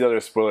 that was the other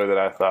spoiler that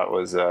I thought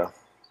was that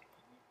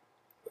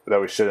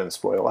we shouldn't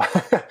spoil. I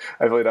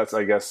feel like that's,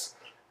 I guess,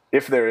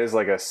 if there is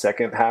like a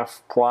second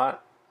half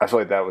plot, I feel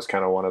like that was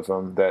kind of one of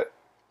them that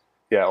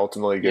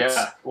ultimately gets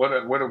what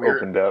a weird,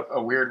 opened up.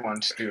 A weird one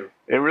too.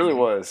 It really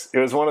was. It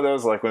was one of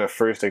those, like, when it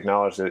first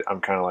acknowledged it,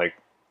 I'm kind of like,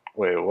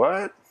 wait,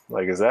 what?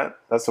 Like,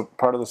 that's a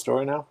part of the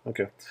story now?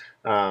 Okay.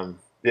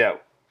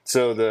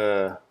 So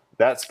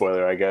that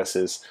spoiler, I guess,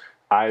 is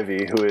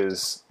Ivy, who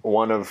is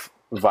one of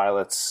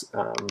Violet's,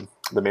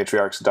 the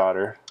matriarch's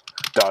daughters.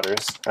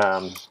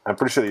 I'm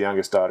pretty sure the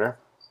youngest daughter,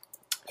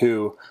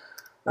 who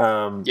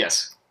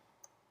Yes.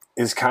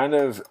 is kind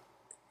of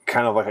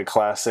like a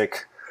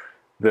classic.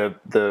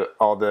 The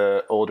all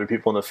the older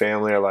people in the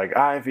family are like,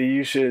 Ivy,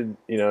 you should,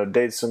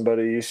 date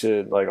somebody. You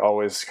should, like,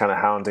 always kind of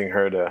hounding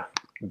her to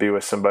be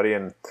with somebody.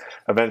 And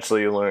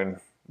eventually you learn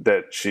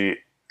that she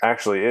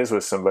actually is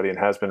with somebody and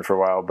has been for a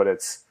while, but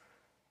it's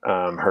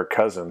her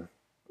cousin,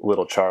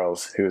 little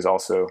Charles, who is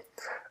also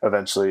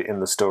eventually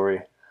in the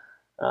story.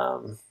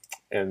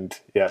 And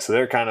yeah, so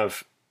they're kind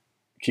of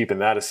keeping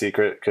that a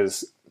secret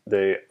because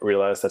they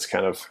realize that's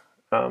kind of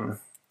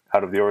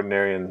out of the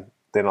ordinary, and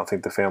they don't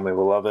think the family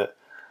will love it.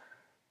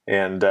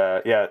 And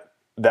yeah,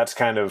 that's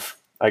kind of,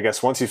 I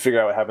guess, once you figure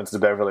out what happens to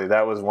Beverly,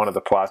 that was one of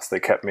the plots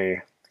that kept me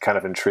kind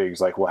of intrigued.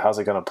 Like, well, how's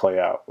it going to play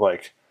out?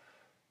 Like,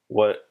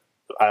 what?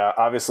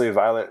 Obviously,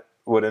 Violet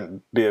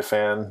wouldn't be a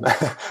fan.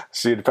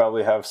 She'd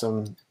probably have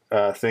some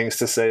things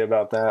to say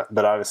about that.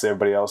 But obviously,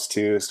 everybody else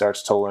too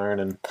starts to learn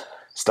and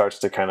starts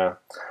to kind of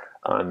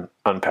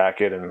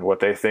unpack it and what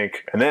they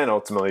think. And then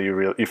ultimately,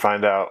 you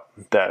find out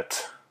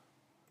that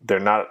they're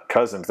not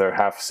cousins; they're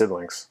half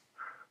siblings,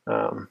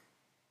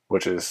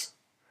 which is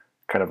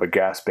kind of a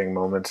gasping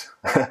moment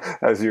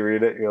as you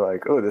read it. You're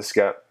like, oh, this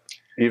got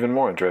even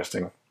more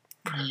interesting.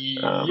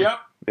 Yep.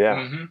 Yeah.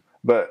 Mm-hmm.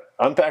 But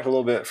unpack a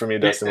little bit for me,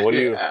 Dustin. What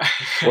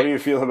do you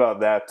feel about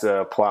that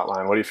plot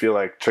line? What do you feel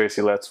like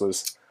Tracy Letts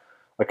was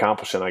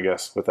accomplishing, I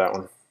guess, with that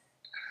one?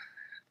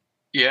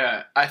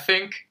 Yeah, I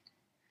think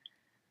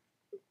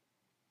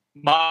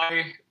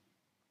my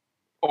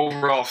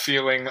overall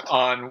feeling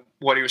on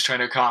what he was trying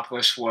to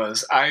accomplish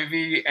was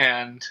Ivy,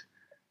 and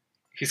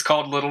he's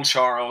called Little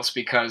Charles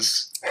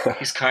because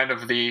he's kind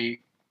of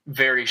the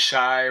very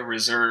shy,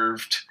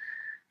 reserved,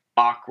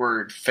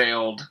 awkward,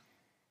 failed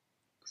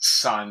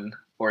son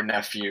or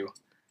nephew.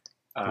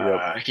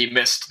 Yep. He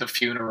missed the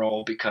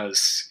funeral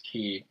because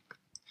he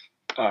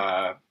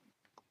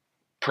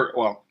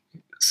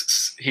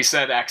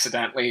said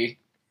accidentally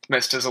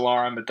missed his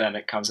alarm, but then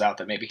it comes out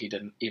that maybe he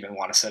didn't even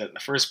want to set it in the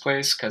first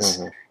place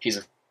because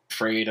he's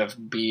afraid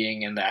of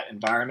being in that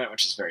environment,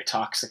 which is very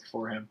toxic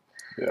for him.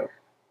 Yeah.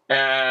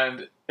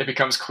 And it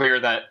becomes clear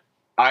that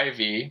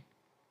Ivy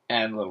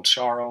and Little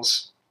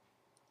Charles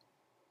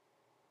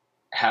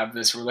have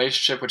this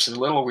relationship, which is a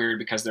little weird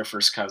because they're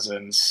first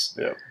cousins,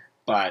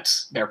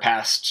 but they're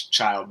past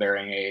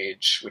childbearing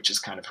age, which is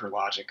kind of her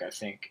logic, I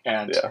think.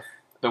 And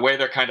the way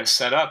they're kind of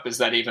set up is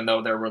that even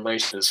though their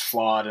relationship is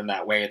flawed in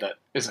that way that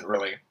isn't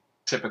really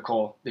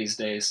typical these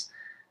days,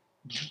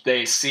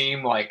 they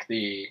seem like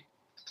the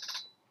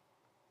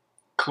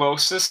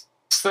closest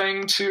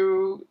thing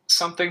to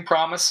something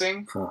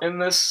promising in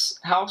this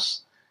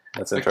house.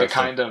 That's like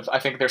interesting. I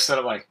think they're set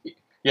up like,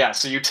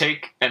 so you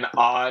take an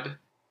odd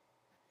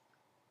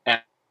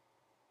and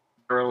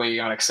early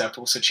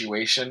unacceptable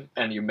situation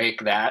and you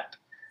make that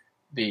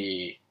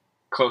the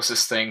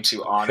closest thing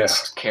to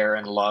honest care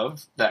and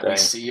love that we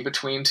see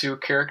between two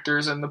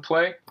characters in the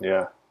play.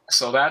 Yeah.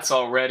 So that's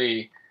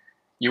already,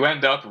 you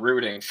end up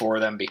rooting for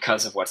them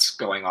because of what's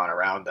going on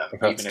around them,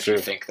 even if you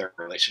think their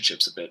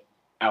relationship's a bit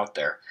out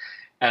there.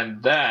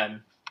 And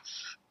then,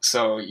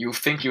 so you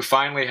think you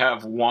finally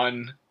have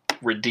one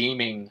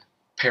redeeming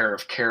pair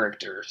of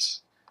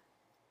characters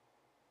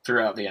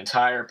throughout the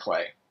entire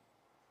play.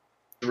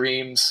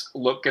 Dreams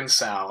look and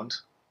sound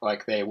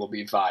like they will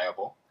be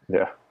viable.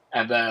 Yeah.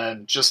 And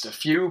then just a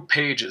few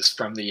pages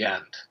from the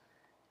end,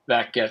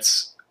 that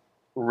gets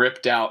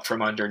ripped out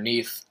from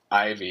underneath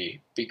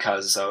Ivy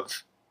because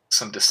of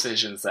some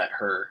decisions that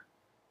her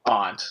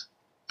aunt,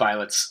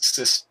 Violet's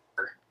sister,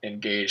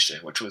 engaged in,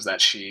 which was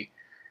that she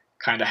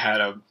kind of had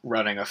a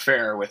running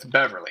affair with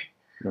Beverly.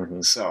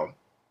 Mm-hmm. So,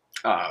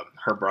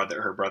 her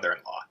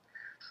brother-in-law.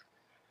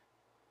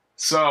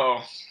 So,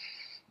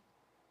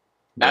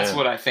 that's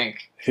what I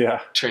think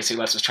Tracy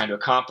Letts was trying to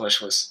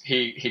accomplish, was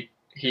he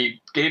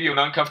gave you an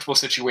uncomfortable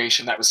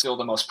situation that was still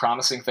the most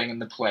promising thing in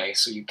the play,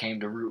 so you came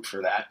to root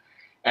for that.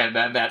 And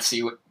then that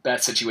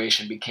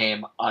situation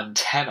became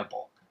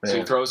untenable. Man. So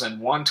he throws in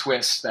one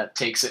twist that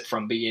takes it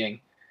from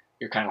being,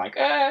 you're kind of like,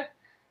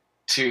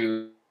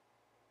 to,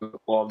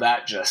 well,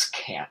 that just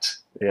can't.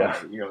 Yeah.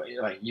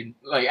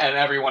 And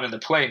everyone in the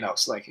play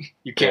knows, like,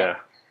 you can't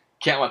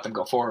let them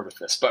go forward with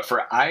this. But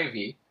for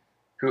Ivy,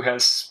 who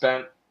has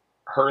spent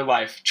her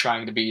life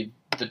trying to be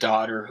the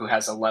daughter who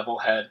has a level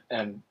head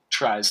and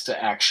tries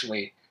to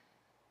actually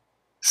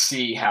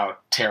see how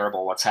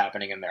terrible what's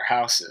happening in their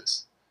house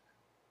is,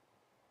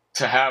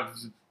 to have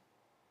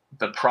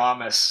the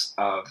promise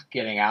of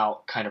getting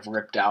out kind of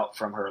ripped out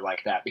from her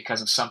like that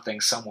because of something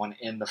someone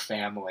in the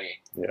family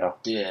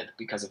did,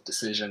 because of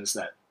decisions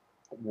that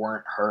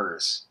weren't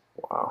hers.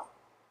 Wow.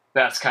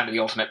 That's kind of the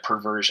ultimate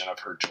perversion of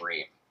her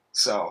dream.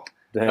 So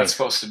that's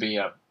supposed to be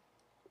a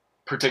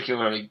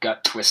particularly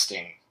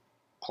gut-twisting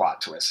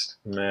plot twist.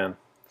 Man,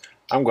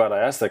 I'm glad I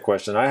asked that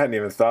question. I hadn't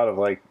even thought of,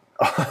 like,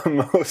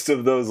 most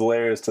of those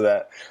layers to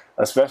that,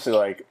 especially,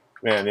 like,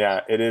 man,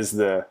 it is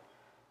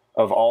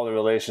of all the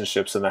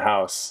relationships in the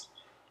house,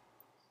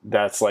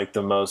 that's like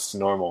the most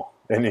normal.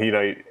 And,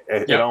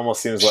 it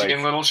almost seems like, she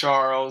and Little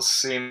Charles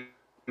seem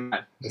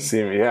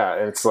Yeah,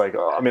 and it's like,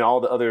 I mean, all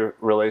the other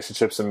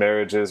relationships and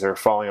marriages are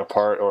falling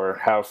apart or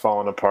have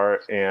fallen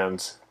apart,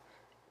 and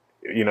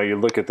you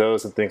look at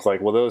those and think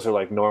like, well, those are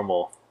like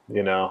normal,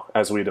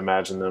 as we'd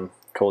imagine them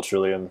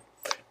culturally, and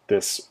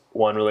this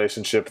one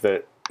relationship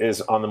that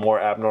is on the more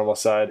abnormal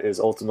side is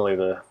ultimately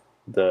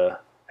the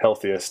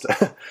healthiest,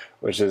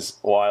 which is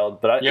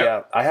wild. But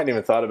I hadn't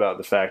even thought about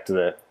the fact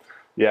that,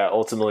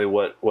 ultimately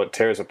what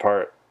tears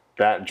apart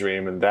that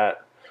dream and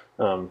that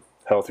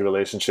healthy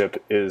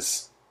relationship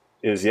is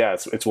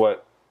it's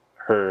what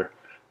her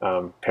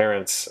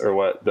parents, or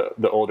what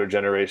the older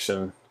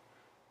generation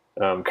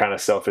kind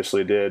of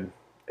selfishly did,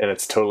 and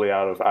it's totally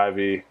out of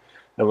Ivy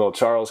and little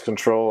Charles'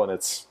 control, and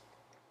it's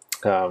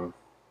I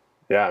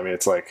mean,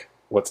 it's like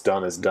what's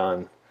done is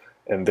done,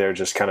 and they're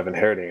just kind of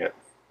inheriting it.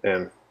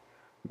 And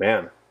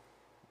man,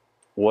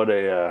 what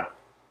a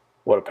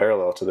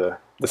parallel to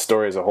the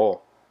story as a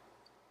whole.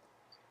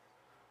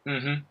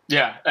 Mm-hmm.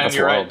 Yeah, and That's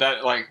you're wild. right.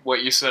 That, like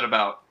what you said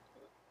about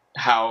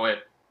how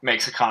it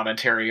makes a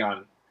commentary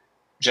on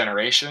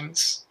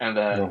generations, and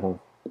then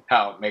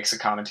how it makes a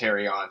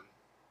commentary on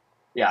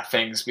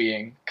things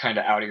being kind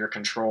of out of your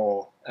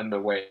control, and the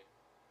way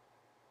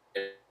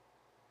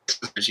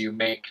you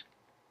make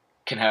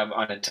can have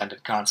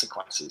unintended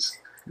consequences.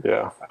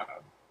 Yeah,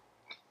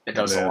 it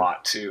does a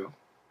lot too.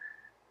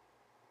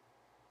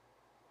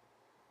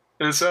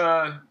 It's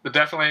it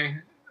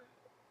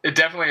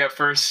definitely at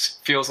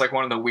first feels like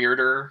one of the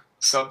weirder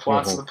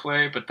subplots of the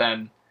play, but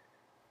then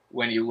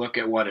when you look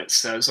at what it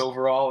says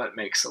overall, it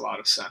makes a lot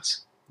of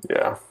sense.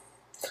 Yeah,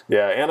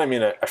 and I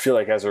mean, I feel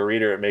like as a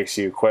reader, it makes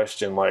you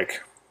question,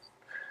 like,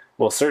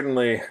 well,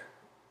 certainly,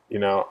 I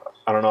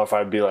don't know if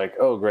I'd be like,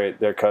 oh, great,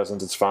 they're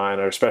cousins, it's fine,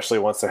 or especially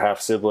once they're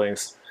half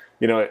siblings,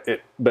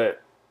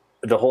 but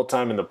the whole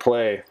time in the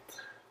play,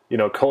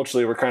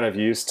 culturally, we're kind of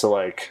used to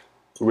like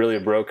really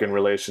broken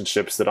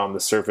relationships that on the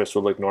surface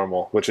would look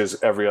normal, which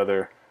is every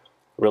other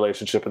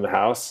relationship in the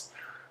house.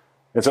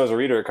 And so as a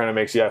reader, it kind of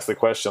makes you ask the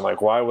question,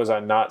 like, why was I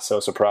not so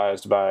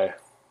surprised by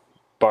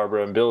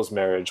Barbara and Bill's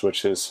marriage,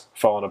 which has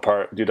fallen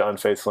apart due to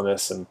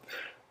unfaithfulness and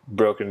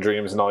broken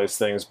dreams and all these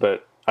things,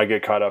 but I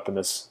get caught up in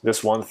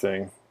this one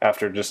thing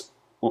after just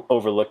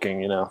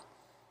overlooking,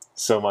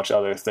 so much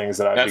other things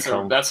that I've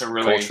become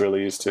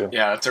culturally used to.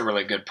 Yeah, that's a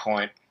really good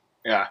point.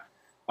 Yeah.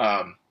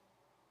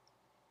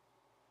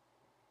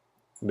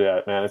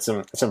 Yeah, man, it's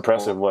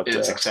impressive what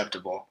is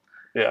acceptable.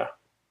 Yeah,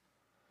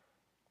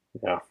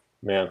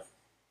 man,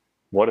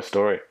 what a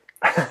story.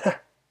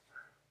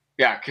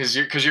 Yeah, because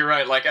you're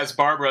right. Like, as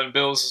Barbara and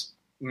Bill's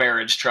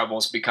marriage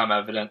troubles become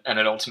evident, and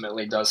it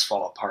ultimately does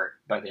fall apart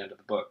by the end of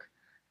the book,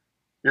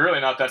 you're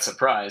really not that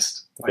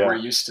surprised. Like, we're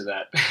used to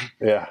that.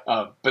 Yeah.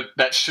 But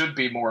that should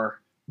be more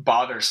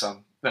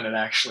bothersome than it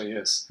actually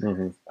is.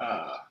 Mm-hmm.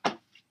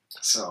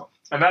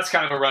 And that's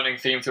kind of a running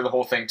theme through the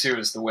whole thing too,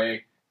 is the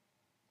way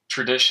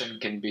tradition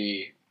can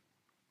be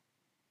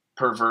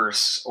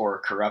perverse or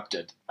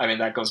corrupted. I mean,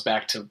 that goes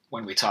back to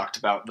when we talked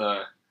about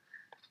the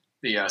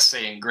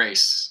saying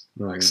grace.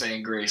 Like,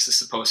 saying grace is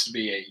supposed to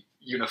be a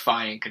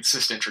unifying,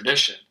 consistent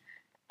tradition,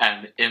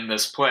 and in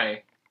this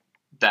play,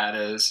 that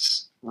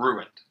is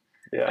ruined.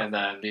 Yeah. And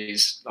then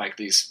these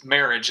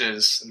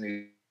marriages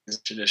and these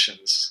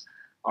traditions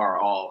are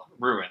all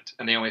ruined.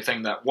 And the only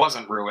thing that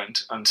wasn't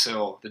ruined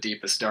until the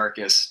deepest,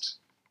 darkest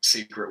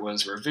secret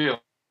was revealed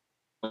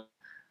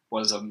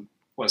was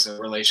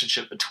a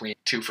relationship between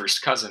two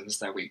first cousins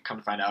that we come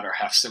to find out are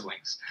half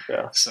siblings.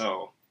 Yeah.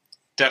 So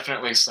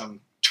definitely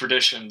some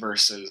tradition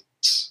versus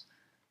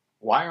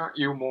why aren't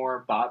you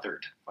more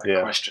bothered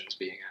by questions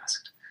being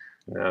asked.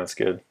 Yeah, that's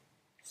good.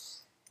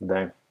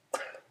 Dang.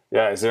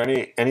 Yeah, is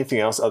there anything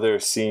else, other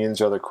scenes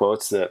or other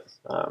quotes that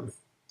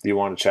you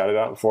want to chat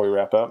about before we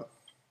wrap up?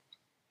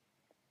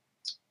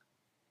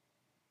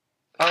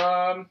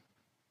 Let me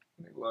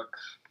look.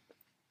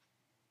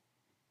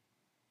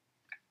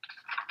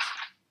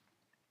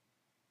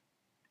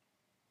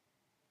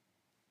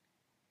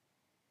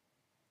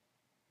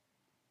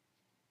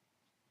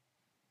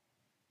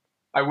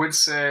 I would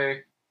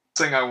say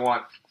the thing I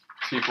want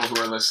people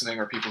who are listening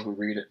or people who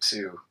read it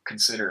to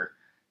consider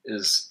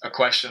is a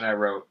question I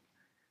wrote.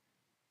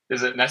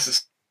 Is it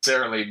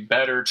necessarily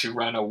better to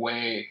run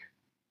away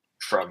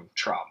from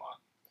trauma?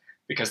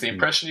 Because the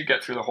impression you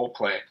get through the whole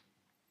play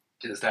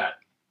is that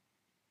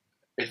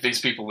if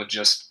these people would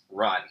just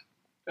run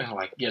and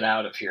like get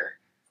out of here,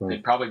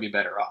 they'd probably be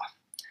better off.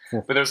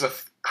 But there's a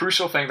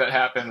crucial thing that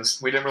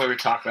happens. We didn't really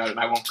talk about it,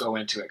 and I won't go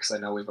into it because I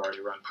know we've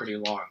already run pretty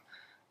long.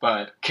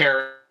 But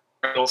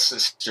Carol's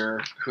sister,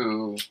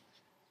 who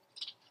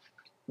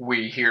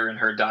we hear in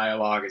her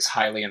dialogue is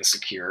highly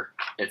insecure.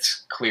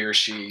 It's clear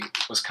she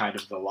was kind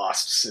of the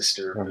lost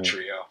sister of the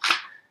trio.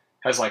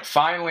 Has like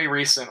finally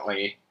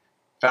recently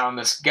found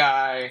this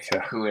guy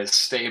who is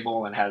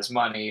stable and has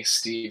money,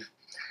 Steve.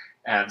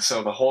 And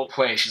so the whole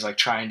play, she's like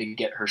trying to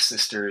get her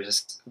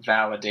sister's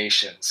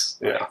validations.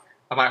 Yeah.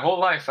 Like, my whole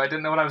life, I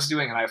didn't know what I was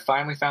doing, and I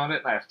finally found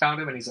it, and I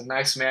found him, and he's a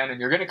nice man, and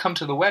you're going to come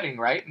to the wedding,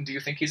 right? And do you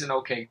think he's an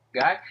okay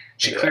guy?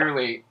 She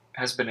clearly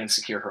has been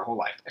insecure her whole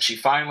life. And she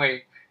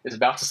finally is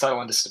about to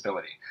settle into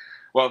stability.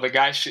 Well, the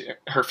guy,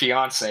 her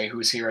fiance,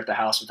 who's here at the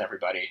house with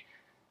everybody,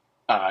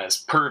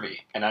 is pervy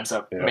and ends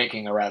up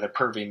making a rather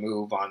pervy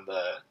move on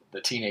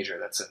the teenager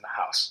that's in the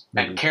house. Mm-hmm.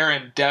 And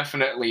Karen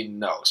definitely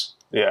knows.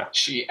 Yeah.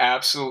 She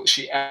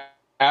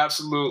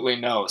absolutely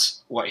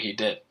knows what he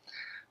did.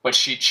 But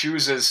she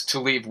chooses to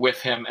leave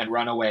with him and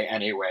run away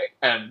anyway.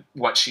 And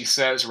what she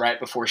says right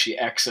before she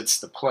exits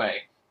the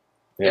play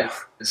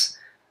is,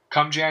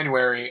 come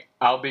January,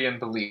 I'll be in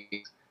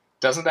Belize.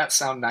 Doesn't that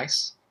sound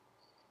nice?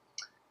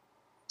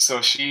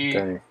 So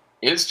she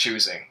is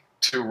choosing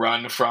to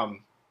run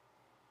from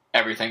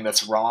everything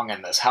that's wrong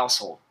in this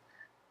household,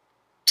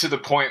 to the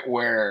point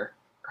where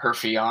her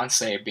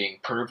fiance being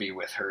pervy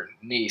with her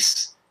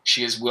niece,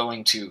 she is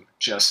willing to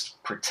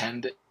just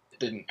pretend it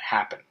didn't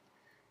happen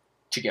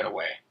to get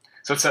away.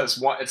 So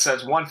it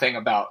says one thing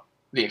about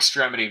the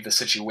extremity of the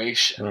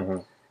situation, mm-hmm.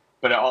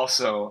 but it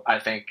also, I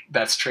think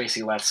that's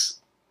Tracy Letts.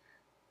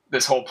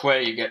 This whole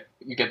play,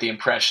 you get the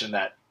impression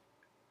that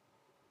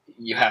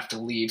you have to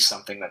leave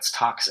something that's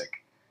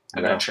toxic.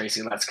 And then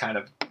Tracy Letts kind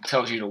of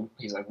tells you to,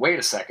 he's like, wait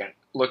a second,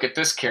 look at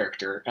this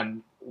character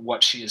and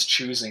what she is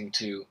choosing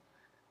to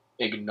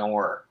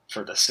ignore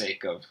for the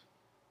sake of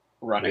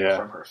running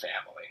from her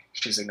family.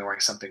 She's ignoring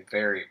something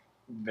very,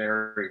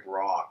 very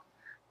wrong.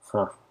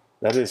 Huh.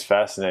 That is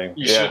fascinating.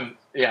 You shouldn't,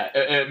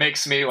 it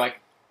makes me like,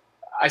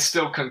 I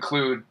still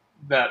conclude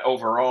that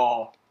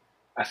overall,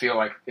 I feel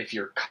like if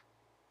you're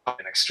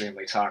an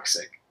extremely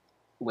toxic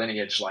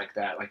lineage like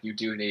that, like you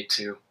do need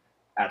to,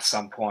 at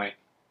some point,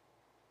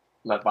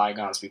 let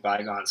bygones be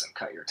bygones and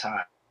cut your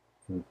tie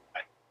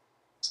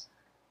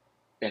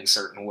in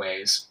certain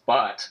ways.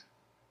 But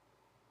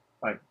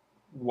like,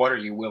 what are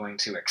you willing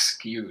to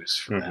excuse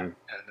for that? And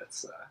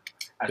it's,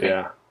 I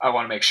think I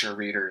want to make sure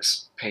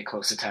readers pay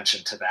close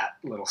attention to that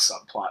little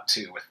subplot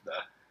too, with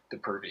the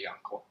pervy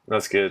uncle.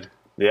 That's good.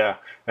 Yeah.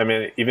 I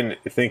mean, even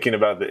thinking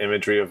about the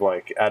imagery of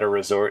like at a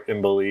resort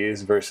in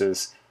Belize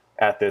versus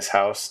at this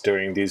house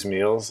during these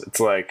meals, it's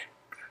like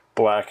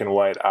black and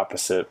white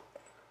opposite.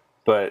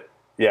 But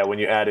yeah, when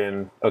you add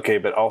in, okay,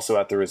 but also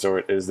at the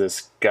resort is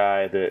this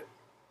guy that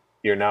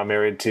you're now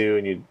married to,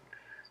 and you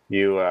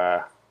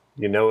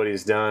know what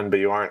he's done, but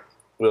you aren't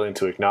willing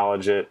to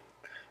acknowledge it.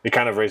 It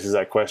kind of raises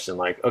that question,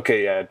 like,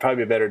 okay, yeah, it'd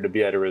probably be better to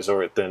be at a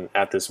resort than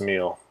at this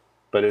meal,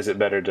 but is it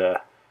better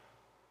to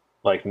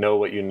like know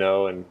what you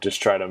know and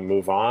just try to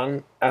move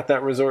on at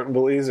that resort in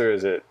Belize,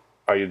 or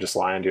are you just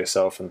lying to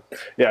yourself? And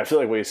yeah, I feel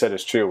like what you said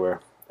is true, where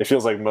it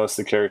feels like most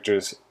of the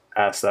characters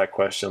ask that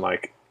question,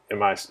 like,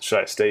 should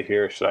I stay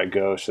here? Should I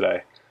go? Should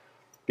I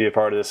be a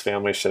part of this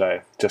family? Should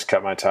I just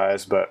cut my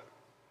ties? But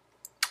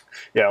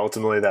yeah,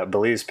 ultimately that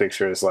Belize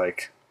picture is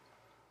like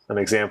an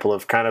example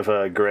of kind of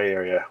a gray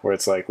area where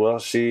it's like, well,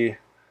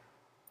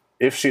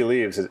 if she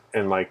leaves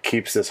and like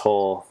keeps this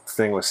whole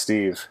thing with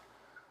Steve,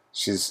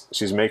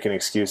 she's making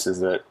excuses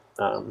that,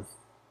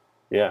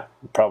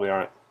 probably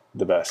aren't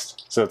the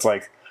best. So it's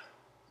like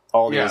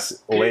all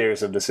these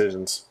layers of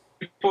decisions.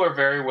 People are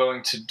very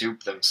willing to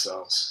dupe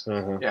themselves.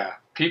 Mm-hmm. Yeah.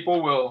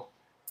 People will,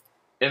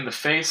 in the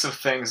face of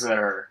things that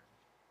are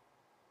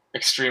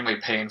extremely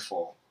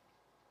painful,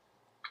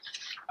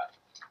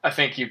 I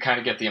think you kind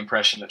of get the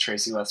impression that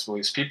Tracy Letts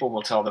believes people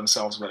will tell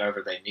themselves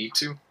whatever they need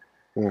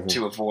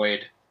to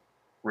avoid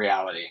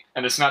reality.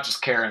 And it's not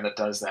just Karen that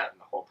does that in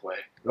the whole play.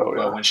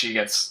 But when she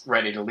gets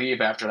ready to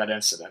leave after that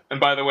incident. And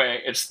by the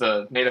way, it's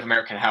the Native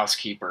American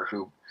housekeeper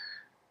who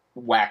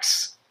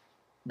whacks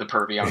the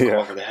pervy uncle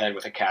over the head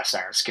with a cast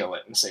iron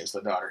skillet and saves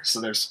the daughter. So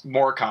there's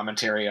more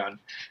commentary on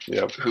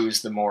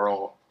who's the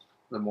moral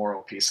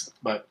piece.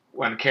 But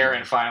when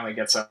Karen finally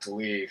gets up to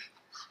leave,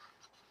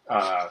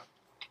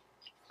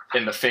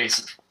 in the face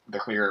of the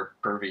clear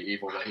pervy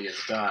evil that he has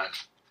done,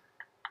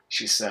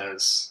 she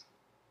says,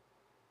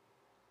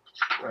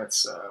 where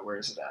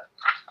is it at?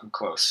 I'm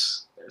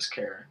close. There's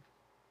Karen.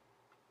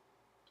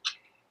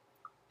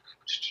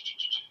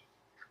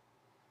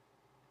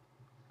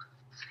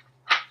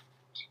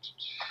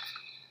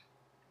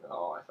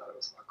 Oh, I thought it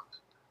was Uncle.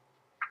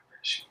 Where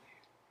is she?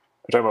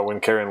 You're talking about when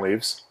Karen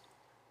leaves?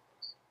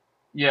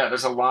 Yeah,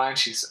 there's a line.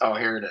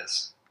 Here it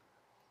is.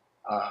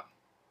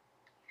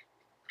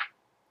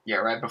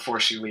 Right before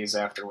she leaves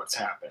after what's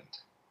happened,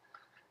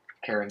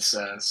 Karen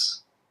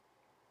says,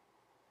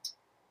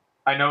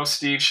 I know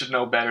Steve should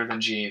know better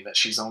than Jean that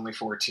she's only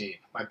 14.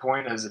 My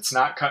point is, it's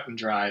not cut and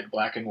dried,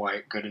 black and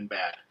white, good and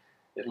bad.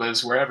 It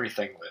lives where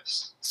everything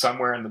lives,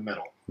 somewhere in the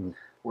middle.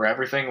 Where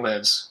everything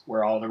lives,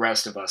 where all the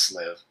rest of us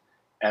live,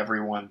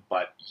 everyone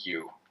but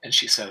you. And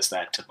she says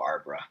that to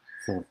Barbara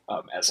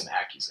as an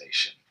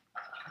accusation.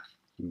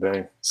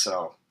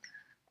 So,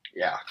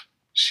 yeah.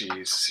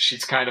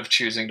 She's kind of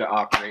choosing to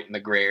operate in the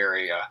gray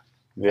area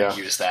and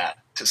use that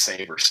to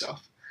save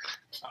herself.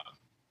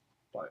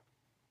 But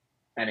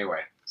anyway,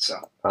 so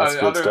that's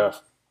good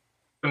stuff.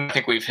 I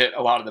think we've hit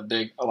a lot of the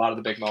big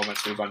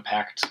moments. We've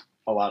unpacked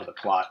a lot of the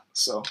plot.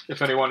 So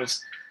if anyone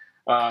is,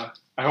 I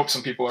hope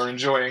some people are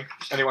enjoying.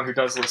 Anyone who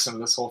does listen to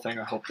this whole thing,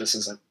 I hope this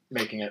isn't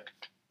making it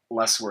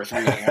less worth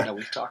reading. I know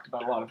we've talked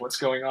about a lot of what's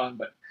going on,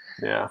 but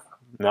yeah,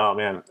 no,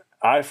 man.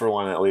 I, for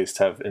one, at least,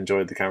 have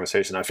enjoyed the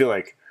conversation. I feel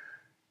like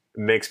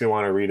it makes me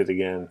want to read it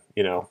again,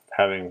 you know,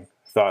 having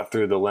thought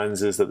through the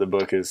lenses that the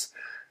book is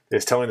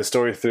telling the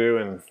story through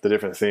and the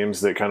different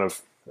themes that kind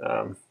of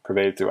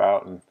pervade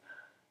throughout. And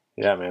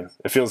yeah, man,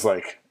 it feels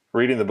like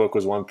reading the book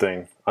was one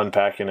thing,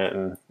 unpacking it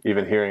and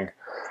even hearing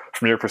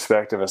from your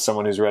perspective as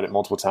someone who's read it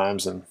multiple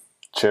times and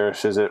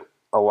cherishes it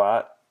a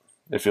lot,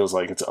 it feels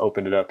like it's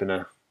opened it up in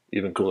a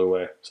even cooler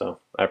way. So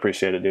I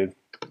appreciate it, dude.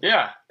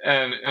 Yeah,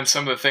 and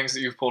some of the things that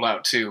you've pulled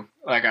out too.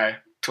 Like I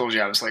told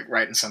you, I was like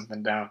writing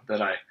something down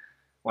that I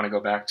want to go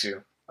back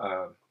to.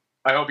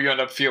 I hope you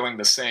end up feeling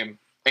the same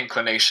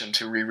inclination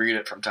to reread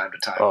it from time to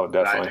time. Oh,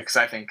 definitely. Because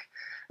I think,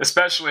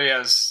 especially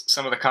as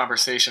some of the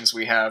conversations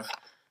we have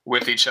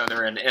with each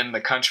other and in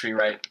the country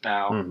right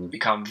now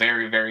become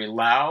very, very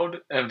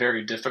loud and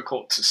very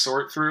difficult to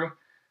sort through,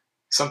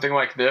 something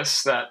like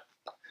this that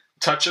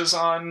touches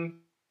on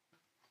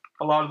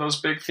a lot of those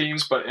big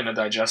themes, but in a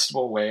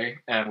digestible way,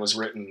 and was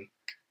written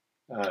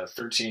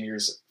 13,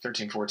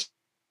 14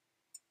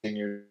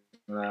 years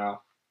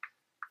now,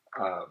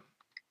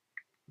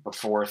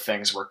 before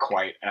things were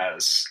quite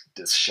as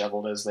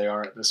disheveled as they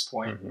are at this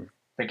point. I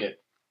think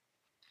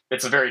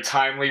it's a very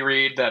timely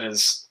read that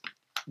is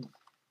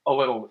a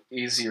little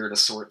easier to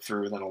sort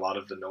through than a lot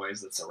of the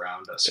noise that's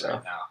around us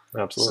right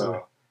now. Absolutely.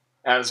 So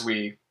as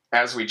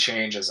we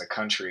change as a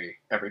country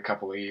every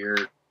couple of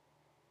years,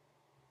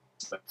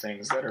 the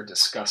things that are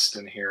discussed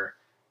in here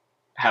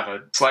have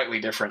a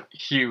slightly different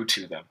hue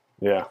to them.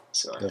 Yeah,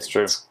 so that's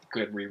true. It's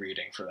good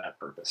rereading for that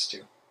purpose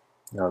too.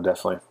 No,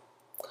 definitely.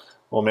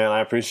 Well, man, I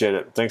appreciate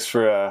it. Thanks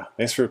for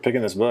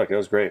picking this book. It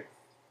was great.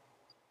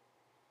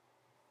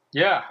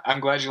 Yeah, I'm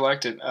glad you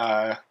liked it.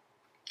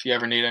 If you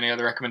ever need any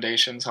other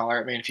recommendations, holler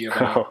at me. If you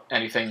have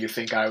anything you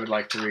think I would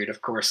like to read,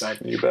 of course,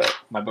 you bet.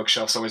 My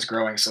bookshelf's always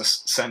growing, so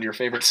send your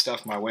favorite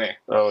stuff my way.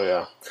 Oh,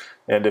 yeah.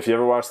 And if you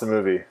ever watch the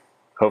movie,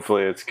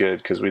 hopefully it's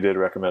good, because we did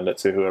recommend it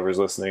to whoever's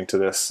listening to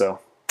this. So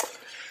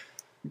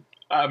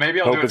maybe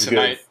I'll do it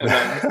tonight, and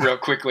then real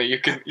quickly you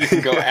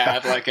can go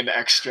add like an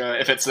extra.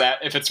 If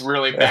it's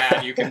really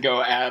bad, you can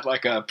go add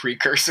like a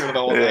precursor to the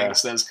whole thing that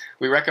says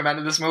we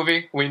recommended this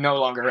movie. We no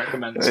longer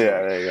recommend this movie.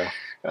 Yeah, there you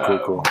go.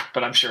 Cool.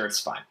 But I'm sure it's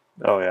fine.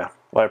 Oh yeah.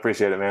 Well, I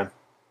appreciate it, man.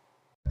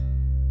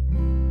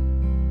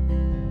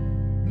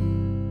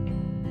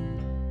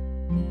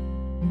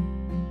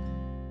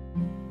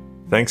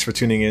 Thanks for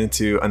tuning in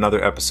to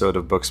another episode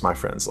of Books My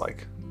Friends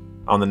Like.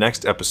 On the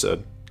next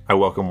episode, I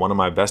welcome one of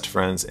my best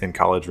friends and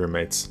college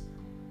roommates.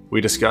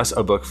 We discuss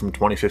a book from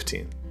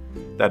 2015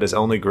 that is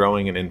only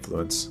growing in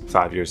influence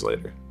 5 years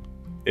later.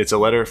 It's a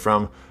letter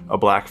from a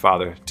black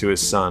father to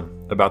his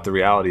son about the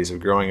realities of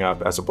growing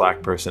up as a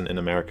black person in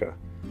America.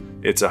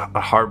 It's a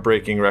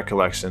heartbreaking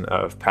recollection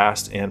of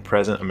past and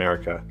present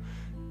America,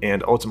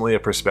 and ultimately a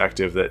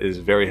perspective that is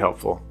very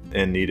helpful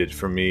and needed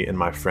for me and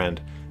my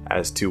friend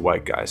as two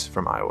white guys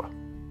from Iowa.